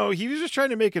like, no, he was just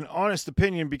trying to make an honest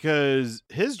opinion, because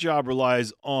his job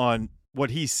relies on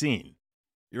what he's seen.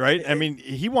 right? I mean,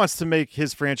 he wants to make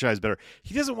his franchise better.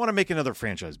 He doesn't want to make another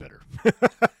franchise better.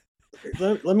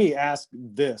 Let me ask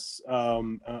this,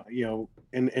 you know,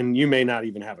 and you may not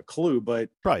even have a clue, but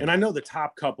Probably. And I know the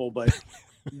top couple, but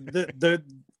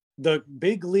the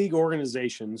big league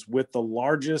organizations with the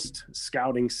largest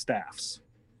scouting staffs,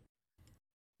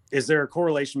 is there a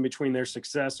correlation between their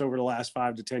success over the last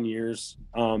 5 to 10 years,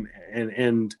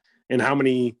 and how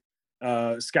many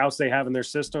scouts they have in their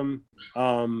system?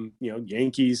 You know,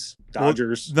 Yankees,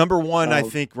 Dodgers. Well, number one, I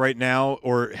think right now,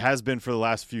 or has been for the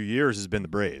last few years, has been the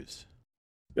Braves.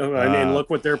 And look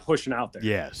what they're pushing out there.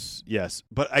 Yes.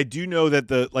 But I do know that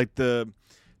the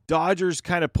Dodgers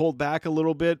kind of pulled back a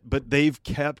little bit, but they've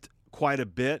kept quite a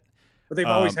bit. But they've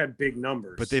always had big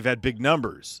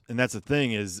numbers. And that's the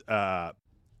thing is, I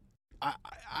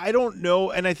don't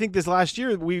know. And I think this last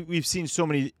year we've seen so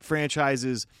many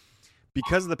franchises,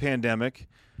 because of the pandemic,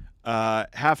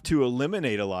 have to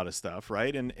eliminate a lot of stuff,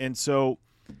 right? And so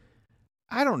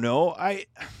I don't know.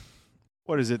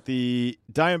 What is it? The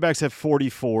Diamondbacks have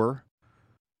 44.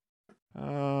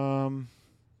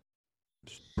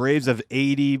 Braves have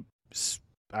 80.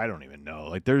 I don't even know.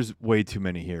 Like, there's way too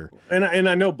many here. And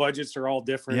I know budgets are all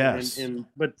different. Yes.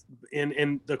 But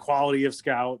the quality of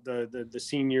scout, the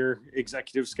senior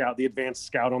executive scout, the advanced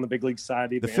scout on the big league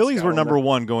side. The Phillies were number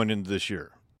one going into this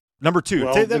year. Number two.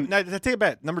 Well, take it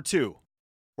back. Number two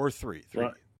or three.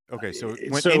 Okay, so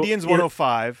when so Indians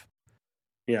 105.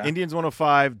 Yeah. Indians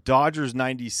 105, Dodgers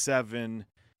 97,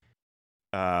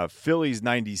 Phillies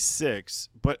 96,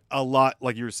 but a lot,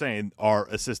 like you were saying, are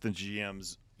assistant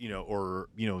GMs, you know, or,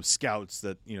 you know, scouts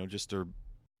that, you know, just are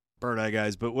bird eye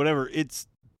guys, but whatever,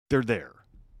 they're there.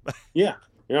 Yeah.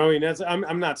 You know, I mean,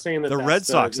 I'm not saying that the Red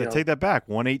Sox, I take that back,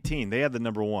 118, they had the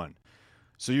number one.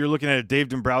 So you're looking at a Dave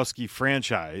Dombrowski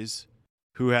franchise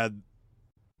who had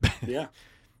they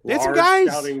had some guys.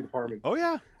 Scouting department. Oh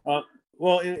yeah.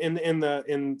 Well, and then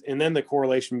the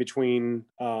correlation between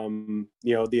you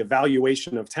know, the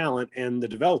evaluation of talent and the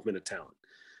development of talent.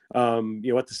 You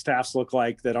know, what the staffs look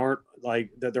like that aren't like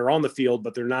that they're on the field,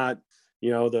 but they're not. You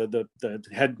know, the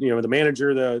head, you know, the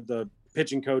manager, the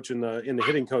pitching coach, and the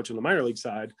hitting coach on the minor league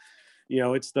side. You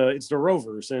know, it's the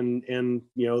Rovers and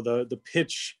you know, the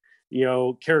pitch, you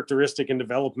know, characteristic and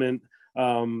development.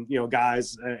 You know,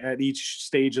 guys at each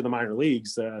stage of the minor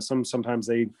leagues. Sometimes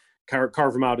they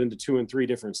carve them out into 2 and 3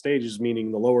 different stages,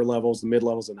 meaning the lower levels, the mid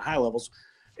levels, and the high levels.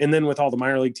 And then with all the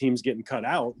minor league teams getting cut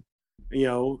out, you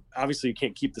know, obviously you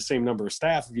can't keep the same number of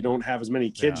staff if you don't have as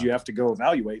many kids. You have to go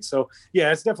evaluate. So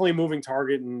yeah, it's definitely a moving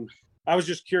target. And I was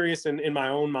just curious in my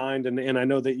own mind, and I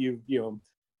know that you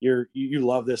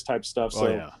love this type of stuff. So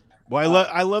yeah. Well,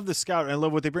 I love the scout, and I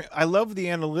love what they bring. I love the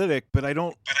analytic, but I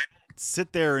don't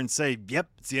sit there and say, "Yep,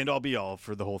 it's the end all be all"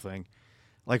 for the whole thing.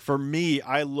 Like, for me,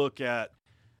 I look at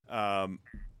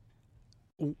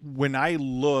when I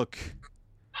look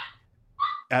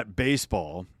at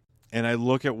baseball and I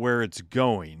look at where it's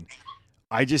going,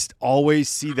 I just always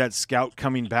see that scout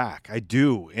coming back. I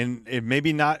do. And it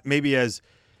maybe not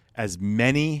as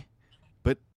many,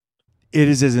 but it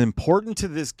is as important to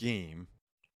this game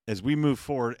as we move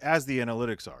forward as the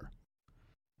analytics are.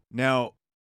 Now,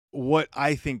 what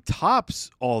I think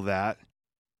tops all that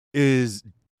is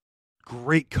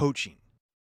great coaching.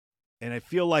 And I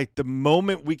feel like the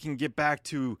moment we can get back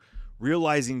to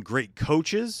realizing great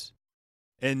coaches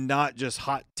and not just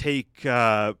hot take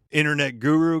internet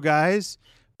guru guys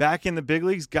back in the big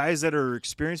leagues, guys that are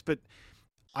experienced, but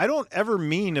I don't ever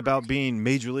mean about being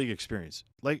major league experience.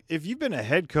 Like, if you've been a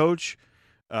head coach,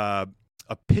 a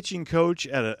pitching coach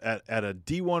at a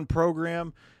D1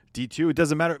 program, D2, it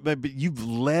doesn't matter, but you've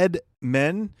led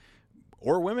men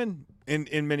or women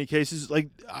in many cases. Like,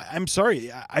 I'm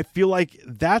sorry, I feel like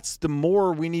that's the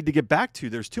more we need to get back to.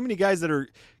 There's too many guys that are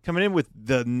coming in with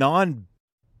the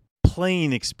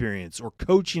non-playing experience or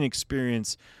coaching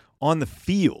experience on the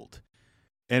field.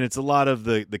 And it's a lot of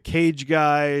the cage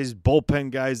guys,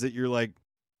 bullpen guys that you're like,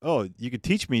 oh, you could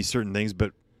teach me certain things,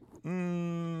 but I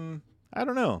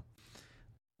don't know.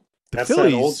 That's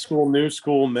Phillies, that old school, new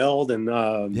school meld, and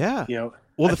yeah, you know.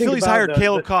 Well, the Phillies hired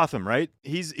Caleb Cotham, right?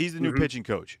 He's the new pitching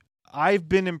coach. I've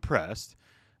been impressed.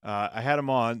 I had him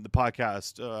on the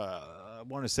podcast, I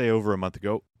want to say over a month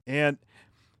ago, and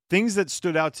things that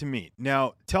stood out to me.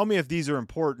 Now, tell me if these are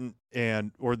important,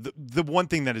 or the one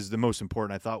thing that is the most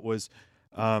important I thought was,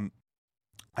 I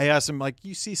asked him, like,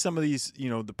 you see some of these, you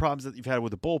know, the problems that you've had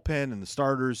with the bullpen and the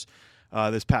starters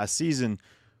this past season.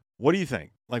 What do you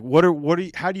think? Like,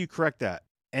 how do you correct that?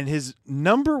 And his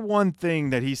number one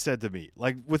thing that he said to me,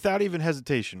 like, without even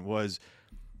hesitation, was,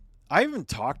 I haven't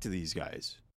talked to these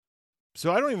guys,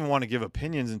 so I don't even want to give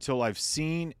opinions until I've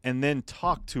seen and then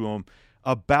talked to them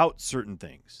about certain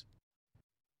things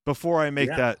before I make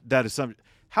Yeah. that assumption.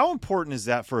 How important is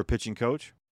that for a pitching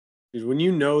coach? Because when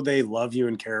you know they love you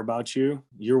and care about you,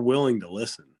 you're willing to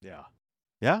listen. Yeah.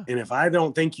 Yeah. And if I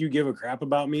don't think you give a crap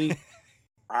about me,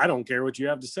 I don't care what you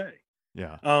have to say.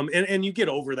 Yeah. And you get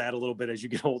over that a little bit as you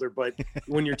get older. But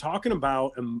when you're talking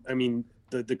about, I mean,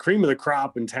 the cream of the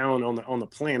crop and talent on the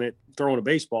planet throwing a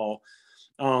baseball,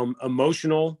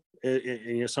 emotional,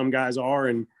 and some guys are,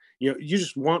 and you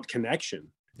just want connection.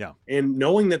 Yeah. And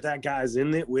knowing that guy's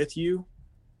in it with you,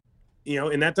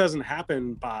 and that doesn't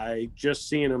happen by just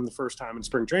seeing him the first time in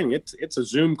spring training. It's a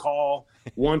Zoom call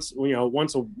once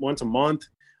a month.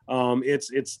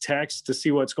 It's text to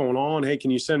see what's going on. Hey, can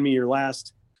you send me your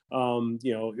last,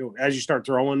 as you start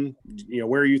throwing,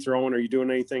 where are you throwing? Are you doing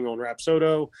anything on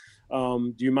Rapsodo?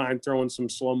 Do you mind throwing some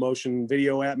slow motion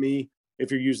video at me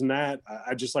if you're using that?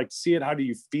 I just like to see it. How do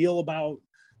you feel about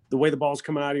the way the ball's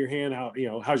coming out of your hand? How,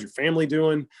 how's your family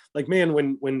doing? Like, man,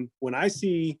 when I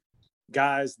see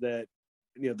guys that,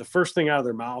 the first thing out of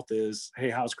their mouth is, hey,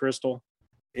 how's Crystal?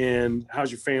 And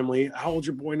how's your family? How old's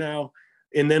your boy now?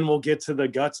 And then we'll get to the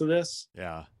guts of this.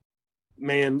 Yeah,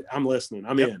 man, I'm listening.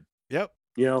 I'm in. Yep.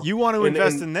 You want to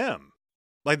invest in them.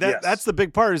 Like that. Yes. That's the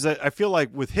big part, is that I feel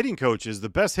like with hitting coaches, the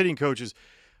best hitting coaches,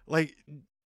 like,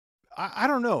 I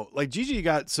don't know, like Gigi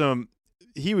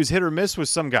he was hit or miss with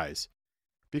some guys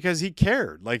because he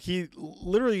cared. Like, he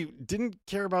literally didn't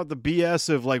care about the BS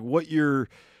of like what you're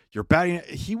batting.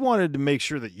 He wanted to make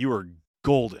sure that you were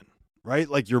golden, right?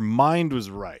 Like your mind was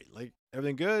right. Like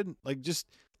everything good. Like just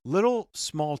little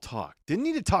small talk. Didn't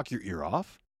need to talk your ear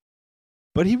off,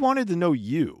 but he wanted to know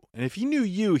you. And if he knew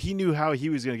you, he knew how he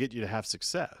was going to get you to have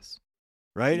success.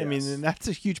 Right. Yes. I mean, and that's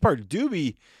a huge part.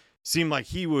 Doobie seemed like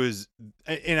he was,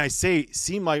 and I say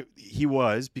seemed like he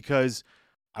was because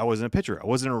I wasn't a pitcher. I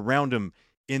wasn't around him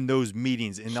in those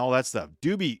meetings and all that stuff.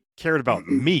 Doobie cared about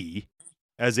me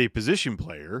as a position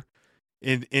player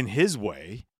in his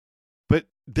way, but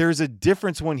there's a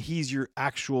difference when he's your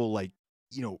actual, like,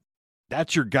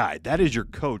 that's your guy. That is your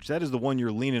coach. That is the one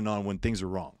you're leaning on when things are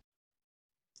wrong.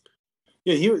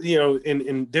 Yeah, he,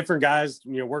 and different guys,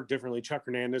 work differently. Chuck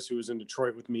Hernandez, who was in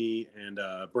Detroit with me, and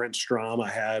Brent Strom I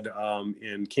had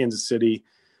in Kansas City.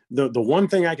 The one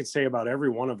thing I could say about every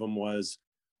one of them was,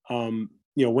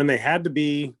 when they had to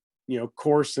be,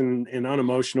 coarse and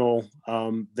unemotional,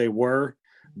 they were,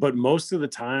 but most of the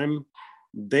time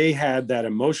they had that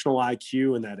emotional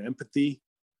IQ and that empathy,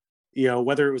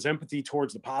 whether it was empathy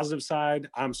towards the positive side.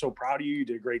 I'm so proud of you. You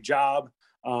did a great job.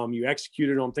 You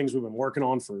executed on things we've been working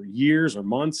on for years or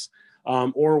months.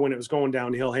 Or when it was going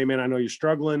downhill, hey man, I know you're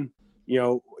struggling.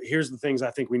 Here's the things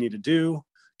I think we need to do.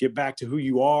 Get back to who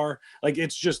you are. Like,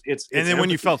 it's then empathy. When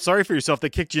you felt sorry for yourself, they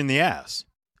kicked you in the ass.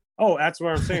 Oh, that's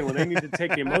what I'm saying. When they need to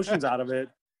take the emotions out of it,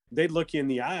 they'd look you in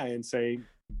the eye and say,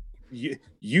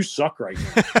 you suck right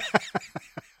now.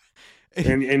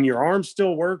 and your arm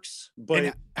still works,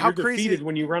 but you're defeated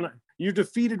when you run. You're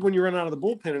defeated when you run out of the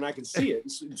bullpen, and I can see it.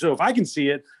 So if I can see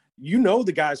it,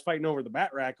 the guys fighting over the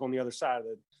bat rack on the other side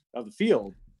of the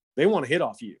field, they want to hit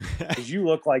off you because you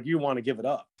look like you want to give it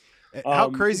up. How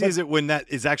crazy is it when that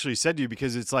is actually said to you?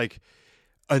 Because it's like,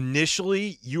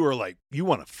 initially you are like, you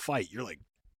want to fight. You're like,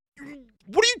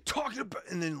 what are you talking about?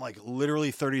 And then like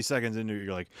literally 30 seconds into it,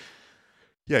 you're like,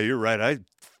 yeah, you're right. I'm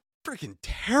freaking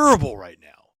terrible right now.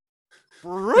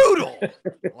 Brutal.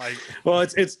 Like, well,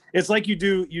 it's like you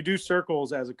do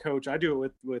circles as a coach. I do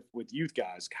it with youth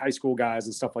guys, high school guys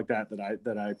and stuff like that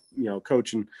I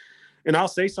coach, and I'll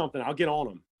say something, I'll get on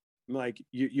them. I'm like,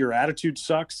 your attitude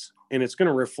sucks, and it's going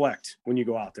to reflect when you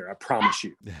go out there. I promise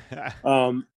you.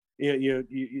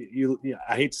 You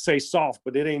I hate to say soft,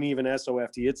 but it ain't even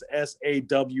SOFT. It's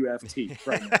SAWFT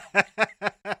right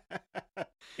now.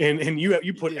 And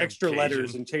you put extra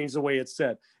letters and change the way it's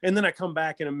said. And then I come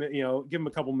back and, give them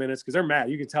a couple minutes because they're mad.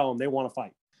 You can tell them they want to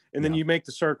fight. And then you make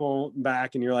the circle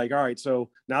back and you're like, all right, so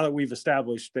now that we've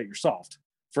established that you're soft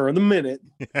for the minute,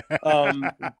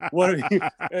 what are you?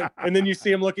 And then you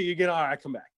see them look at you again. All right,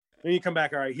 come back. Then you come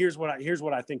back. All right, here's what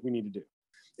I think we need to do.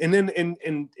 And then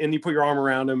and you put your arm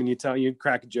around them and you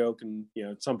crack a joke and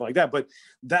something like that. But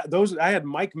I had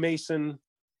Mike Mason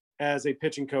as a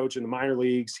pitching coach in the minor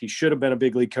leagues. He should have been a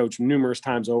big league coach numerous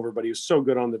times over, but he was so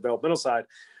good on the developmental side.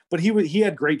 But he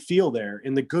had great feel there,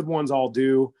 and the good ones all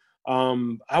do.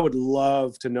 I would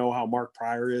love to know how Mark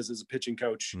Pryor is as a pitching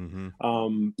coach.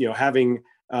 Mm-hmm. Having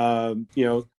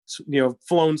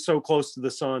flown so close to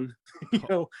the sun,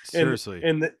 seriously,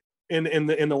 and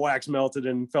the wax melted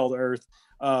and fell to earth.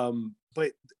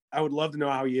 But I would love to know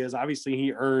how he is. Obviously,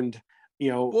 he earned,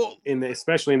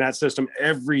 especially in that system,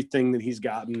 everything that he's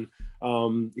gotten.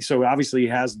 So obviously he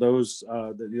has those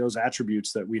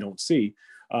attributes that we don't see.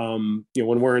 When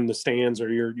we're in the stands or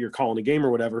you're calling a game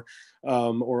or whatever,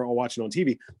 or watching on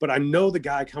TV. But I know the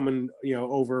guy coming,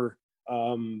 over,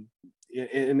 and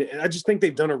I just think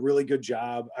they've done a really good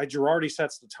job. Girardi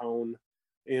sets the tone,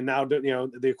 and now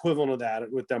the equivalent of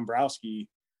that with Dombrowski.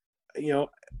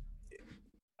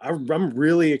 I'm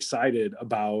really excited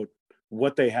about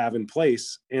what they have in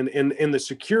place, and the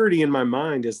security in my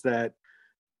mind is that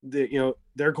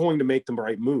they're going to make the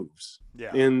right moves.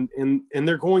 Yeah. And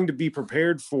they're going to be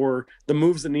prepared for the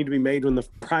moves that need to be made when the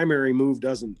primary move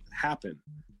doesn't happen.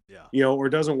 Yeah. Or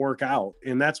doesn't work out.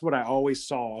 And that's what I always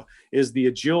saw is the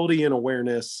agility and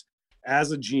awareness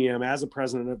as a GM, as a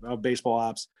president of baseball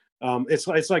ops.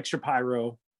 It's like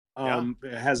Shapiro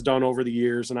has done over the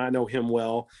years, and I know him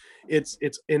well.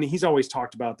 And he's always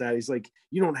talked about that. He's like,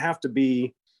 you don't have to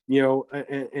be,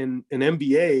 an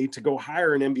MBA to go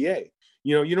hire an MBA.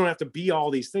 You don't have to be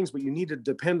all these things, but you need to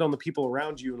depend on the people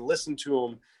around you and listen to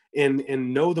them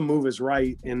and know the move is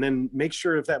right. And then make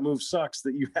sure if that move sucks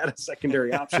that you had a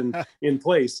secondary option in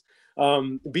place.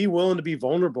 Be willing to be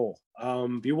vulnerable.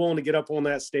 Be willing to get up on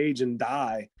that stage and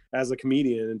die as a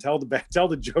comedian and tell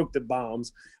the joke that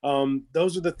bombs.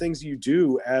 Those are the things you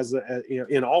do as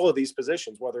in all of these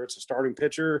positions, whether it's a starting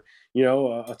pitcher, a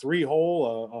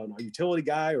 3-hole, a utility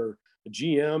guy, or a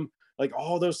GM. Like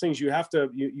all those things, you have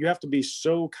to be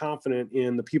so confident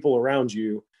in the people around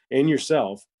you and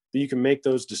yourself that you can make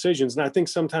those decisions. And I think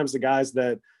sometimes the guys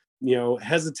that,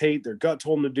 hesitate, their gut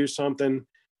told them to do something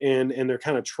and they're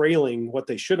kind of trailing what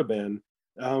they should have been.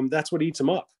 That's what eats them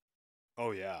up.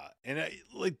 Oh yeah. And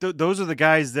those are the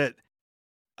guys that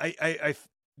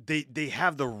they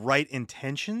have the right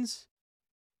intentions,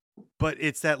 but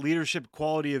it's that leadership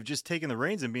quality of just taking the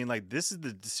reins and being like, this is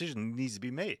the decision that needs to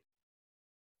be made.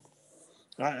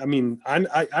 I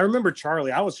remember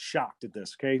Charlie. I was shocked at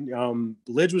this. Okay,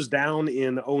 Lidge was down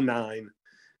in 2009,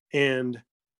 and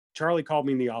Charlie called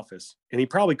me in the office, and he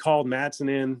probably called Madsen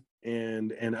in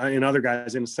and other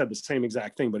guys in and said the same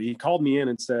exact thing. But he called me in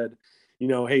and said, hey,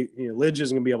 Lidge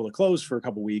isn't going to be able to close for a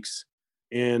couple weeks,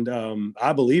 and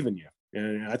I believe in you,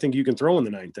 and I think you can throw in the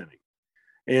 9th inning.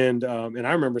 And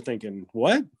I remember thinking,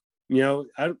 what?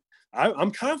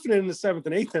 I'm confident in the 7th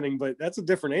and 8th inning, but that's a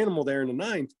different animal there in the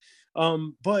 9th.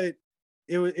 But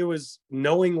it was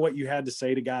knowing what you had to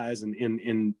say to guys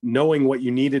and knowing what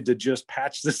you needed to just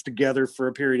patch this together for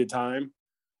a period of time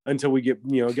until we get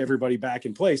everybody back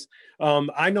in place.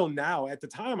 I know now. At the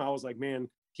time I was like, man,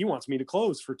 he wants me to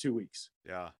close for 2 weeks.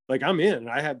 Yeah. Like I'm in.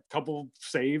 I had a couple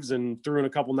saves and threw in a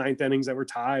couple 9th innings that were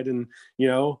tied and,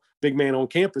 big man on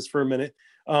campus for a minute.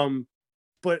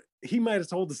 But he might have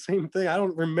told the same thing. I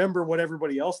don't remember what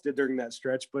everybody else did during that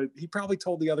stretch, but he probably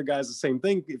told the other guys the same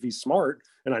thing if he's smart.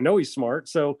 And I know he's smart.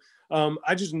 So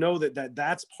I just know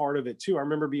that's part of it too. I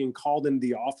remember being called into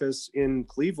the office in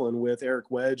Cleveland with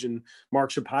Eric Wedge and Mark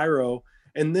Shapiro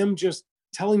and them just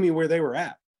telling me where they were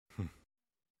at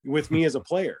with me as a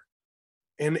player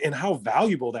and how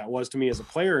valuable that was to me as a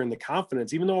player and the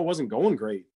confidence, even though I wasn't going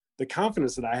great, the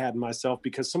confidence that I had in myself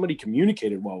because somebody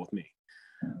communicated well with me.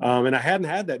 And I hadn't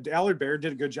had that. Allard Baird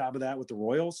did a good job of that with the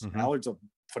Royals. Mm-hmm. Allard's a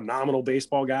phenomenal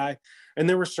baseball guy. And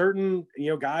there were certain,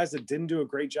 guys that didn't do a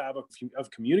great job of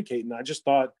communicating. I just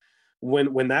thought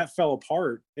when that fell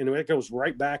apart, and it goes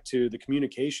right back to the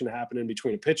communication happening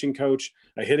between a pitching coach,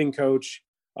 a hitting coach,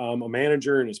 a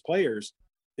manager and his players.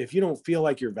 If you don't feel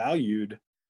like you're valued,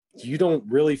 you don't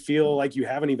really feel like you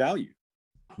have any value.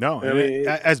 No, I mean,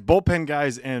 as bullpen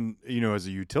guys and, as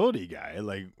a utility guy,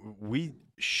 like we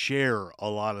share a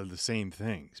lot of the same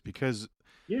things because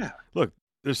look,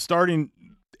 there's starting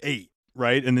 8,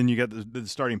 right? And then you got the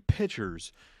starting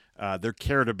pitchers. They're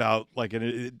cared about like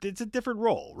it's a different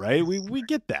role, right? We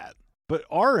get that. But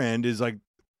our end is like,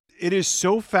 it is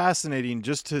so fascinating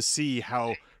just to see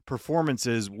how performance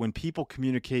is when people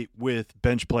communicate with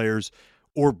bench players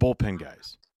or bullpen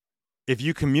guys. If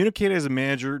you communicate as a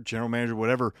manager, general manager,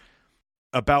 whatever,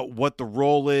 about what the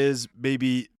role is,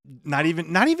 maybe not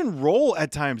even role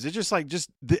at times. It's just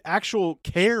the actual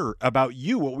care about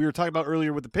you, what we were talking about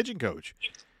earlier with the pitching coach.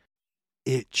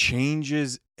 It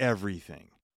changes everything.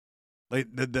 Like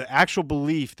the actual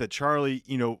belief that Charlie,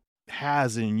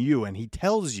 has in you and he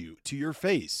tells you to your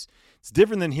face. It's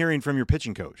different than hearing from your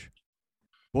pitching coach.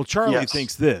 Well, Charlie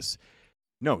thinks this.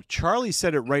 No, Charlie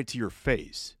said it right to your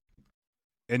face.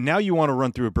 And now you want to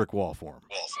run through a brick wall for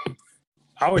him.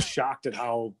 I was shocked at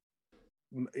how,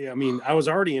 I was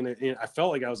already I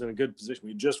felt like I was in a good position.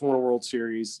 We just won a World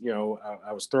Series.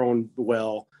 I was throwing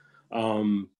well.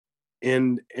 And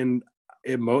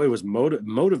it was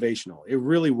motivational. It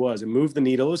really was. It moved the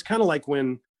needle. It was kind of like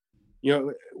when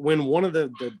when one of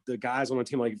the guys on the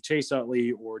team, like Chase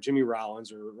Utley or Jimmy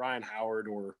Rollins or Ryan Howard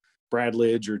or Brad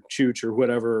Lidge or Chooch or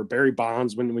whatever, or Barry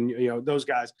Bonds, when those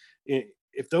guys,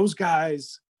 if those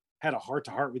guys had a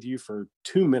heart-to-heart with you for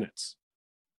 2 minutes,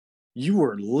 you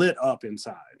were lit up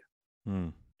inside.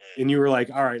 And you were like,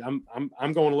 all right,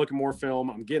 I'm going to look at more film.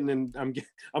 I'm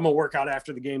gonna work out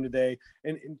after the game today.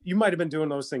 And you might've been doing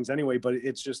those things anyway, but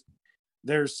it's just,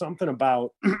 there's something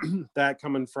about that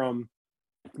coming from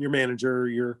your manager,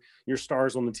 your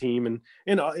stars on the team.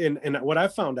 And what I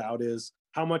found out is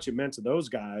how much it meant to those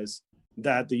guys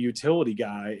that the utility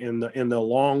guy and the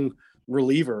long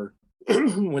reliever,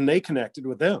 when they connected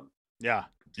with them. Yeah.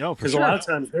 No, for because sure. a lot of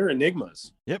times they're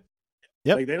enigmas. Yep.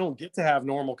 Like they don't get to have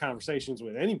normal conversations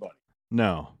with anybody.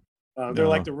 No. They're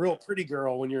like the real pretty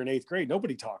girl when you're in 8th grade.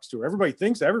 Nobody talks to her. Everybody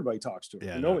thinks everybody talks to her.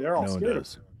 Yeah, they're all scared.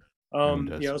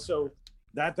 So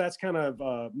that's kind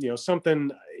of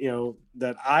something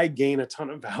that I gain a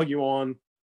ton of value on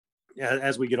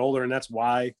as we get older, and that's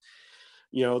why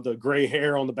the gray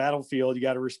hair on the battlefield, you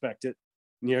got to respect it,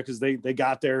 because they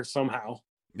got there somehow.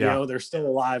 They're still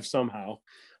alive somehow.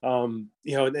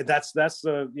 That's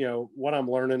what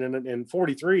I'm learning. And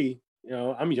 43,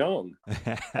 I'm young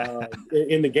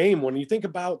in the game. When you think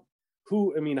about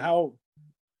how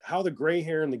the gray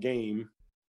hair in the game,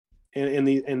 and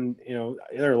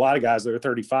there are a lot of guys that are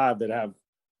 35 that have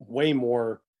way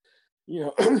more,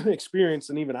 experience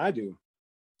than even I do,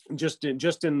 just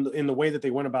in the way that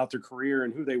they went about their career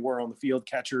and who they were on the field,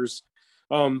 catchers.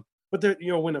 But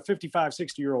when a 55,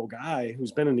 60-year-old guy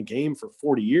who's been in the game for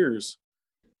 40 years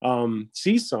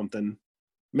sees something,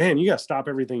 man, you got to stop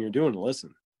everything you're doing to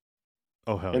listen.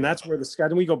 Oh, hell. And that's where the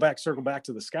scout, and we circle back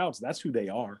to the scouts. That's who they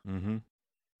are. Mm-hmm.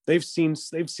 They've seen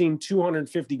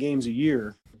 250 games a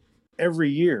year, every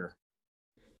year.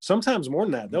 Sometimes more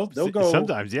than that. They'll go.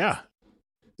 Sometimes, yeah.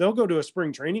 They'll go to a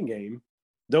spring training game.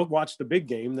 They'll watch the big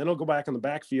game. Then they'll go back on the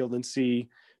backfield and see,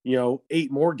 8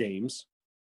 more games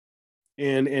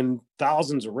and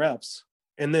thousands of reps,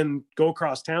 and then go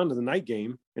across town to the night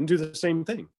game and do the same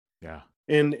thing. Yeah.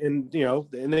 And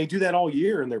they do that all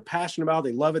year, and they're passionate about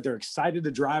it. They love it. They're excited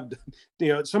to drive.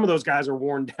 Some of those guys are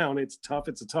worn down. It's tough.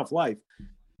 It's a tough life,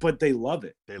 but they love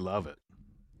it. They love it.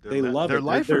 They love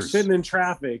it. They're sitting in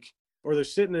traffic, or they're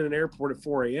sitting in an airport at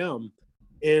 4 a.m.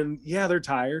 and yeah, they're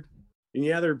tired and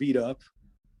yeah, they're beat up,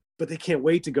 but they can't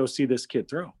wait to go see this kid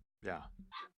throw. Yeah.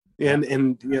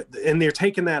 And they're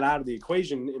taking that out of the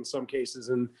equation in some cases.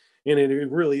 And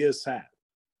it really is sad.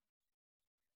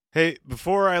 Hey,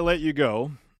 before I let you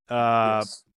go,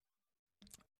 Yes.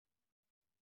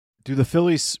 Do the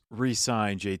Phillies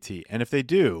re-sign JT? And if they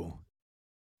do,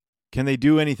 can they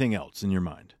do anything else in your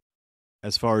mind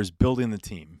as far as building the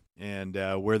team and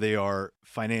where they are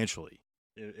financially,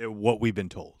 what we've been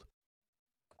told?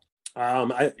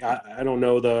 I don't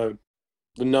know the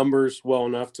numbers well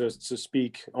enough to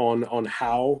speak on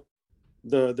how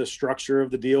the structure of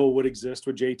the deal would exist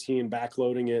with JT and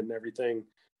backloading it and everything.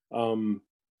 I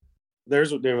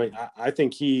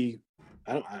think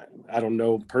I don't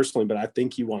know personally, but I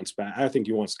think he wants back. I think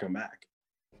he wants to come back.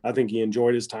 I think he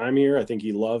enjoyed his time here. I think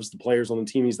he loves the players on the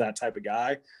team. He's that type of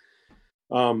guy.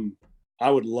 I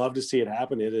would love to see it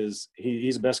happen.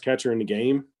 He's the best catcher in the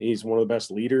game. He's one of the best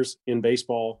leaders in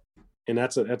baseball, and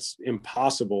that's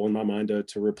impossible in my mind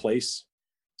to replace.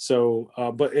 So,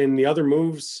 but in the other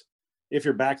moves, if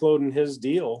you're backloading his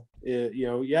deal,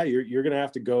 you're going to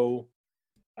have to go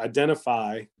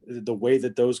identify the way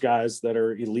that those guys that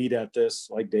are elite at this,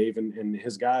 like Dave and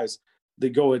his guys, they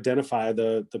go identify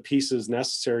the pieces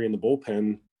necessary in the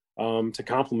bullpen to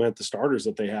complement the starters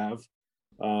that they have.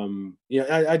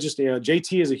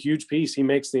 JT is a huge piece. He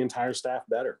makes the entire staff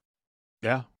better.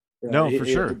 Yeah, for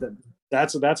sure.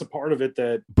 That's a part of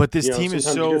it but this team is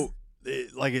so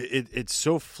it's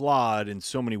so flawed in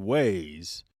so many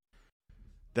ways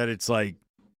that it's like,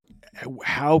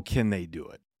 how can they do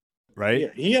it? Right. Yeah,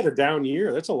 he had a down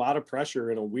year. That's a lot of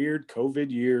pressure in a weird COVID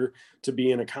year to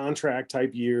be in a contract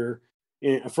type year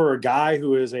for a guy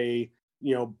who is a,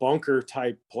 bunker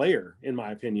type player, in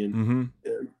my opinion.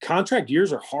 Mm-hmm. Contract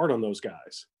years are hard on those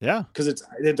guys. Yeah. Because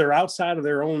they're outside of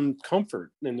their own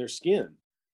comfort and their skin.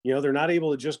 They're not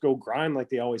able to just go grind like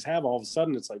they always have. All of a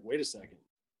sudden it's like, wait a second,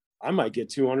 I might get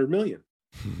 $200 million.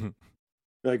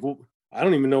 Like, well, I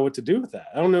don't even know what to do with that.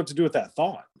 I don't know what to do with that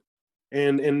thought.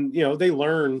 And they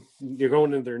learn, you're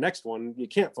going into their next one. You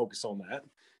can't focus on that.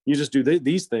 You just do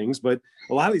these things. But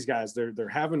a lot of these guys, they're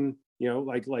having,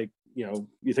 you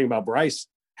think about Bryce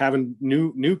having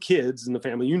new kids in the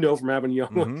family, from having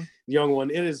young one,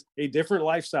 it is a different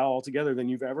lifestyle altogether than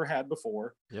you've ever had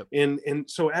before. Yep. And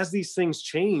so as these things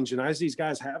change and as these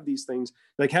guys have these things,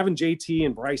 like having JT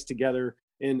and Bryce together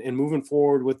and moving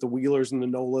forward with the Wheelers and the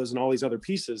Nolas and all these other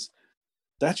pieces,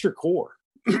 that's your core.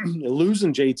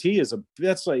 Losing JT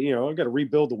that's like, I've got to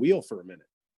rebuild the wheel for a minute.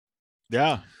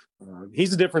 Yeah.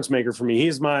 He's a difference maker for me.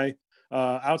 He's my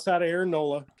outside of Aaron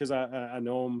Nola, because I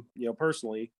know him,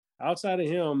 personally. Outside of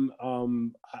him,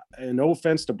 and no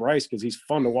offense to Bryce, because he's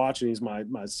fun to watch and he's my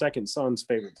second son's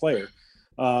favorite player.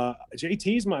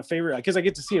 JT's my favorite because I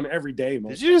get to see him every day.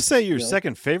 Did you just say your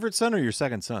second favorite son or your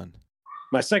second son?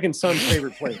 My second son's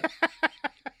favorite player.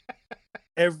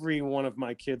 Every one of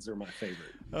my kids are my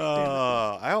favorite.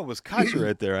 I almost caught you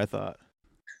right there, I thought.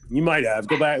 You might have.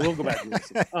 Go back. We'll go back and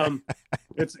listen.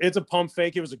 It's a pump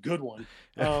fake. It was a good one.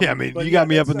 Yeah, I mean, you got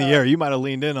me up in the air. You might have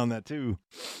leaned in on that too.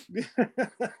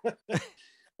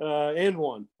 And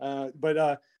one.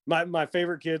 But my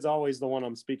favorite kid's always the one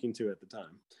I'm speaking to at the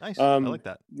time. Nice. I like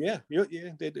that. Yeah,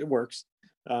 it works.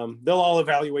 They'll all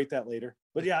evaluate that later.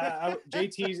 But yeah,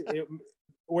 JT's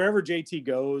wherever JT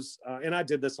goes, and I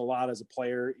did this a lot as a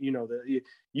player. You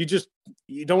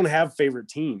don't have favorite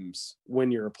teams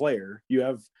when you're a player. You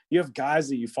have guys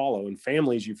that you follow and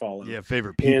families you follow. Yeah,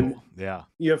 favorite people. And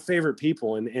you have favorite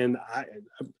people, and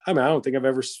I don't think I've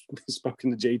ever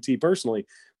spoken to JT personally,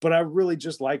 but I really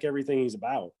just like everything he's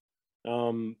about.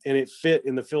 And it fit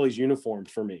in the Phillies uniform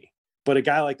for me. But a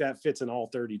guy like that fits in all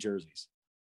 30 jerseys.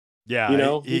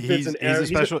 Yeah, he's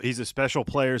a special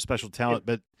player, special talent,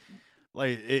 but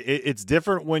like it's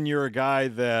different when you're a guy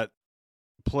that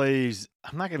plays.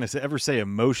 I'm not going to ever say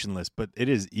emotionless, but it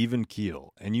is even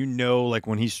keel, and like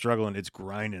when he's struggling, it's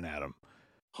grinding at him.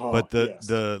 But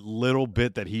the little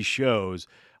bit that he shows,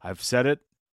 I've said it.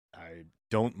 I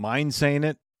don't mind saying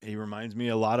it. He reminds me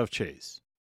a lot of Chase.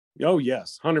 Oh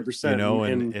yes,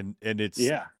 100%. And it's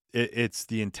it's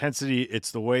the intensity.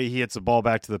 It's the way he hits the ball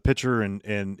back to the pitcher and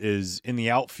is in the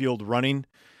outfield running.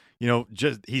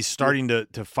 Just he's starting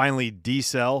to finally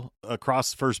decel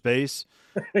across first base.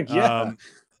 Yeah.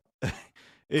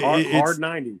 Hard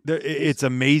 90. It's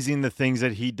amazing the things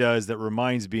that he does that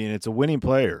reminds me, and it's a winning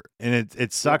player. And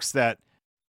it sucks that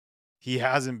he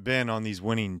hasn't been on these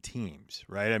winning teams,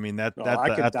 right? I mean, that's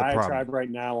the problem right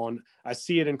now I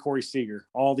see it in Corey Seager,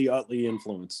 all the Utley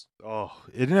influence. Oh,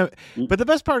 but the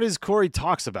best part is Corey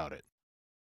talks about it.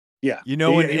 Yeah.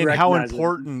 And how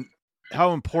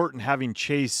important having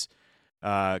Chase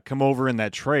come over in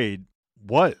that trade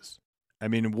was. I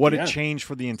mean, what it changed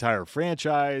for the entire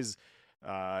franchise.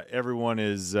 Everyone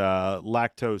is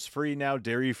lactose free now,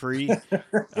 dairy free.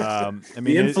 I mean,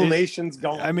 the inflammation's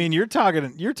gone. I mean, you're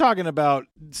talking about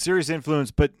serious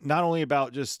influence, but not only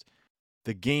about just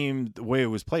the game, the way it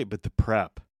was played, but the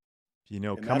prep.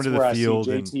 Coming to the field,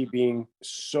 I see JT being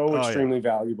so extremely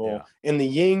valuable, and the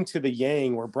yin to the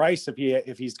yang. Where Bryce,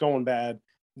 if he's going bad,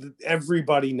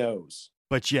 everybody knows.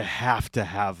 But you have to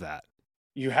have that.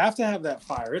 You have to have that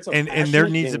fire. It's and there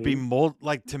needs to be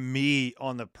to me,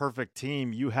 on the perfect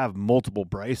team, you have multiple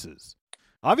Bryces.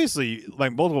 Obviously,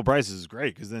 like multiple Bryces is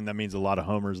great because then that means a lot of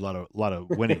homers, a lot of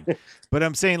winning. But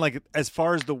I'm saying, like, as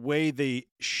far as the way they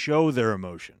show their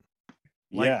emotion,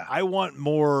 I want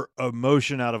more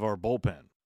emotion out of our bullpen.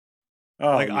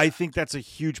 I think that's a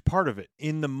huge part of it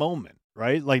in the moment,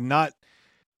 right? Like, not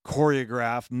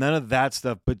choreographed, none of that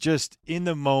stuff, but just in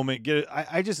the moment.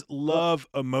 I just love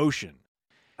emotion.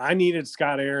 I needed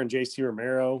Scott Air and JC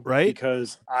Romero, right?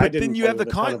 Because I didn't have a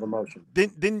ton of emotion.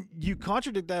 Then you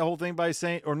contradict that whole thing by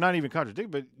saying, or not even contradict,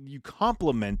 but you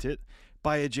compliment it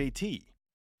by a JT,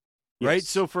 right? Yes.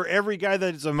 So for every guy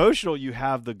that is emotional, you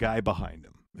have the guy behind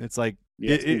him. It's like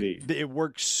it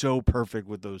works so perfect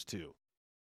with those two.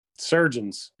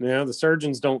 Surgeons, the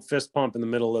surgeons don't fist pump in the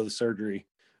middle of the surgery.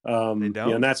 They don't,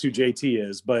 and that's who JT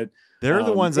is. But they're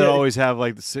the ones that always have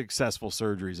like the successful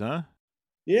surgeries, huh?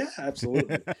 Yeah,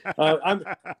 absolutely. I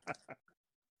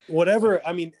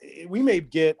mean, we may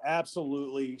get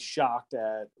absolutely shocked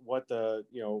at what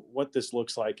this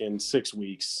looks like in 6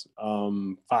 weeks,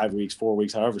 5 weeks, 4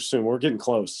 weeks, however soon. We're getting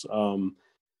close.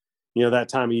 That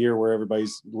time of year where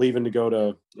everybody's leaving to go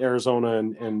to Arizona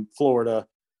and Florida,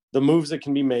 the moves that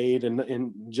can be made,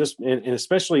 and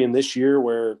especially in this year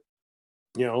where,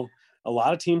 a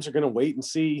lot of teams are going to wait and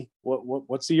see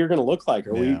what's the year going to look like,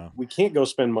 or we can't go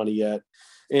spend money yet.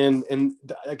 And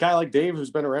a guy like Dave, who's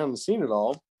been around and seen it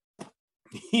all,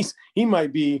 he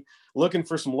might be looking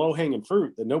for some low hanging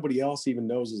fruit that nobody else even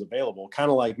knows is available.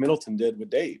 Kind of like Middleton did with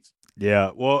Dave.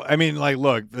 Yeah. Well, I mean, like,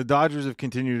 look, the Dodgers have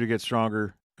continued to get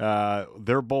stronger.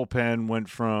 Their bullpen went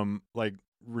from like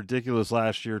ridiculous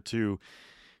last year to,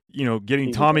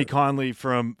 getting Tommy Conley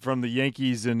from the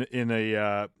Yankees in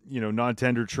a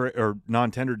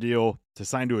non-tender deal to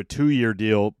sign to a 2-year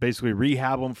deal, basically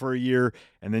rehab him for a year,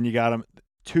 and then you got him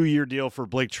 2-year deal for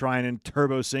Blake Trinan,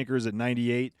 turbo sinkers at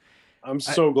 98. I'm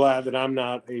so glad that I'm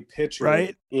not a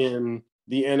pitcher in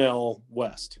the NL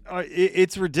West.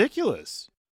 It's ridiculous.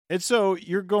 And so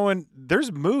you're going,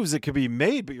 there's moves that could be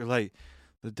made, but you're like,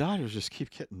 the Dodgers just keep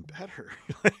getting better.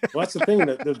 Well, that's the thing,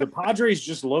 that the Padres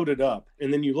just loaded up,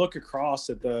 and then you look across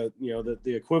at the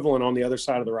equivalent on the other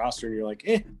side of the roster, and you're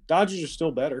like, Dodgers are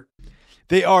still better.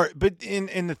 They are, but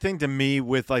in the thing to me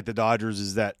with like the Dodgers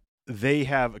is that they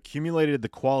have accumulated the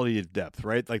quality of depth,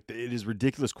 right? Like it is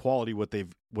ridiculous quality what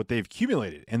they've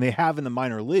accumulated, and they have in the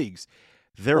minor leagues.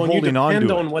 They're holding on to it.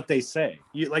 Depend on what they say.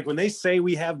 Like when they say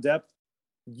we have depth,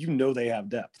 they have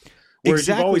depth. Whereas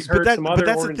exactly. You've always heard some other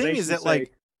that's the thing is that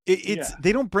like it's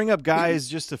they don't bring up guys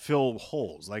just to fill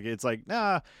holes. Like it's like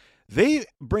they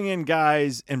bring in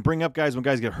guys and bring up guys when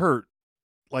guys get hurt.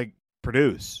 Like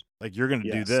produce. Like you're going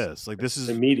to do this. Like this is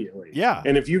immediately. Yeah.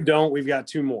 And if you don't, we've got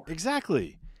 2 more.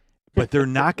 Exactly. But they're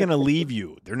not going to leave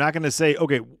you. They're not going to say,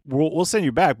 okay, we'll send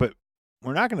you back, but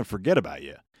we're not going to forget about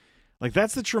you. Like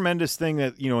that's the tremendous thing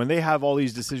that, and they have all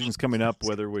these decisions coming up,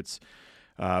 whether it's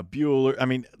Buehler. I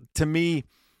mean, to me,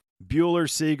 Buehler,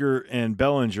 Seager, and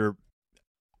Bellinger,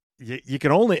 you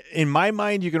can only, in my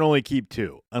mind, you can only keep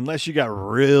 2 unless you got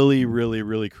really, really,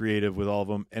 really creative with all of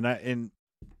them. And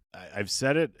I've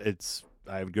said it.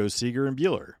 I would go Seager and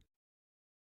Buehler.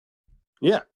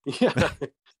 Yeah.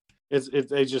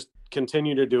 They just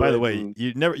continue to do it. By the way,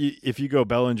 if you go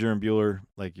Bellinger and Buehler,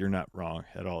 like you're not wrong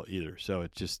at all either. So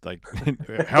it's just like,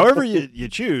 however you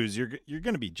choose, you're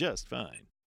going to be just fine.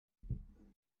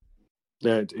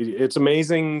 It's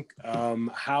amazing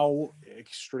how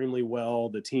extremely well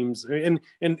the teams and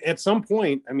at some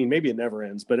point, I mean, maybe it never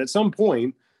ends, but at some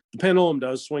point the pendulum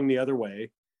does swing the other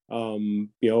way.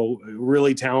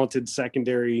 Really talented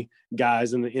secondary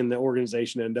guys in the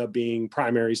organization end up being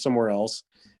primary somewhere else.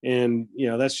 And,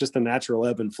 that's just the natural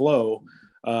ebb and flow.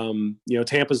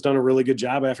 Tampa's done a really good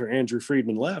job after Andrew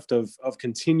Friedman left of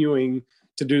continuing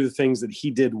to do the things that he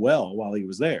did well while he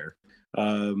was there.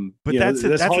 But that's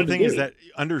the thing is that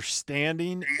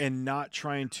understanding and not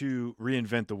trying to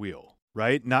reinvent the wheel,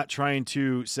 right? Not trying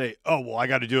to say, oh, well, I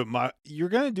got to do it. You're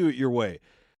going to do it your way,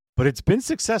 but it's been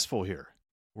successful here.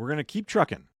 We're going to keep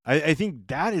trucking. I think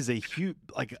that is a huge,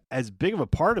 like as big of a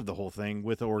part of the whole thing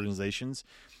with the organizations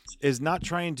is not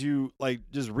trying to like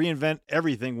just reinvent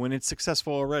everything when it's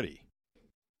successful already.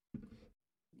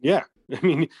 Yeah. I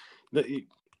mean,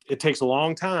 it takes a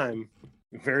long time,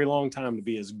 a very long time to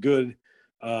be as good,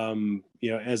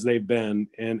 as they've been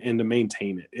and to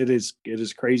maintain it. It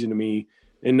is crazy to me.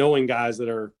 And knowing guys that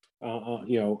are,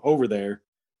 over there,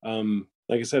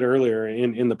 like I said earlier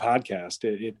in the podcast,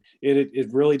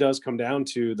 it really does come down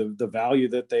to the value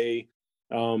that they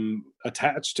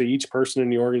attach to each person in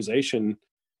the organization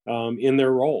in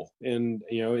their role. And,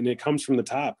 and it comes from the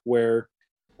top where,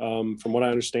 from what I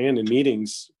understand in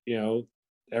meetings,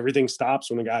 everything stops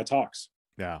when a guy talks.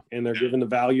 Yeah. And they're given the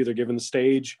value, they're given the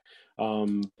stage.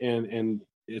 And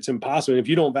it's impossible. And if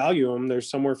you don't value them, there's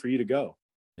somewhere for you to go.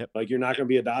 Yep. Like you're not going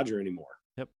to be a Dodger anymore.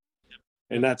 Yep.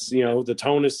 And that's, the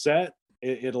tone is set.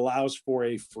 It allows for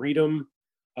a freedom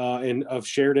and of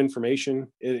shared information.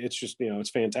 It's just,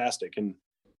 it's fantastic. And,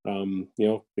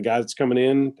 the guy that's coming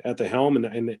in at the helm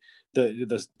and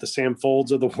the Sam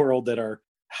Folds of the world that are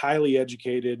highly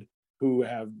educated, who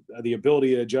have the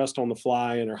ability to adjust on the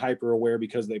fly and are hyper aware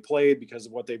because they played, because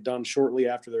of what they've done shortly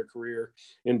after their career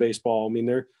in baseball. I mean,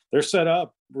 they're set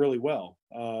up really well.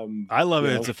 I love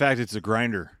it. It's the fact it's a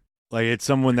grinder. Like it's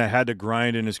someone that had to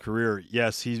grind in his career.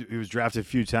 Yes, he was drafted a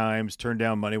few times, turned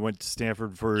down money, went to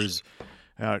Stanford for his,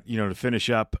 to finish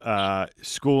up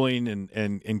schooling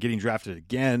and getting drafted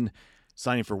again,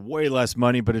 signing for way less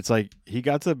money. But it's like he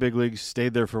got to the big leagues,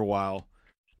 stayed there for a while,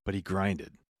 but he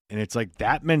grinded. And it's like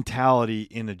that mentality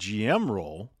in a GM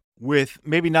role with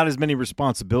maybe not as many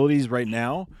responsibilities right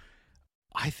now,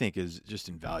 I think is just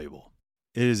invaluable.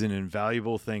 It is an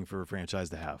invaluable thing for a franchise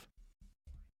to have.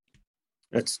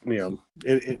 It's,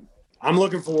 I'm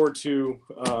looking forward to,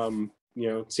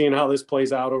 seeing how this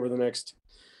plays out over the next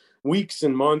weeks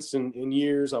and months and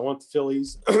years. I want the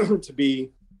Phillies to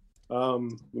be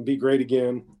great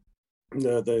again.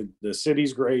 The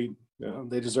city's great.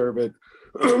 They deserve it.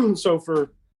 So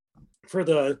for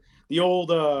the old,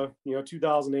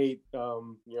 2008,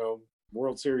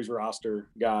 World Series roster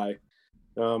guy,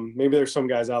 maybe there's some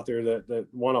guys out there that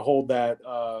want to hold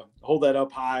that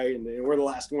up high and we're the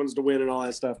last ones to win and all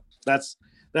that stuff. That's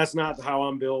not how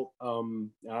I'm built.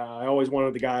 I always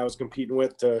wanted the guy I was competing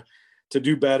with to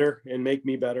do better and make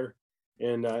me better.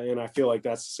 And I feel like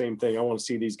that's the same thing. I want to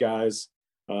see these guys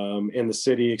in the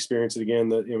city experience it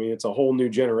again. It's a whole new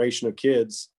generation of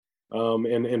kids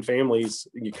and families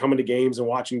coming to games and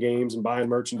watching games and buying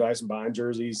merchandise and buying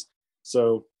jerseys.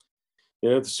 So,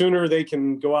 the sooner they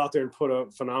can go out there and put a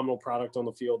phenomenal product on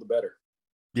the field, the better.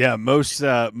 Yeah,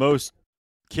 most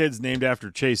kids named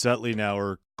after Chase Utley now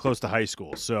are close to high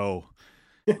school. So,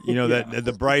 that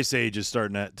the Bryce age is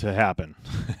starting to happen.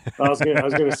 I was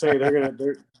gonna say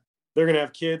they're gonna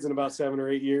have kids in about 7 or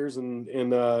 8 years, and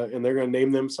they're gonna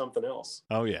name them something else.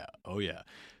 Oh yeah.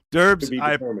 Derbs,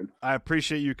 I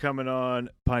appreciate you coming on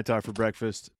Pine Talk for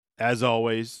Breakfast. As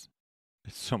always,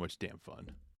 it's so much damn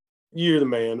fun. You're the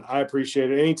man. I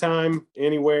appreciate it. Anytime,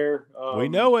 anywhere. We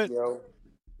know it.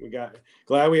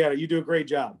 Glad we had it. You do a great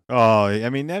job. Oh, I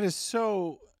mean, that's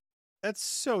so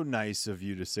nice of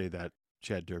you to say that,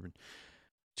 Chad Durbin.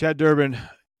 Chad Durbin,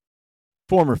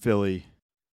 former Philly,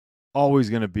 always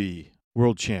going to be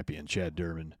world champion, Chad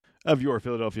Durbin of your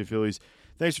Philadelphia Phillies.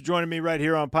 Thanks for joining me right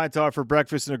here on Pine Talk for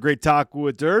Breakfast and a great talk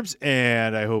with Derbs,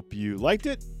 and I hope you liked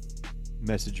it.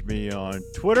 Message me on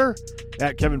Twitter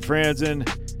 @Kevin Franzen.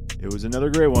 It was another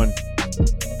great one.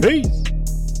 Peace.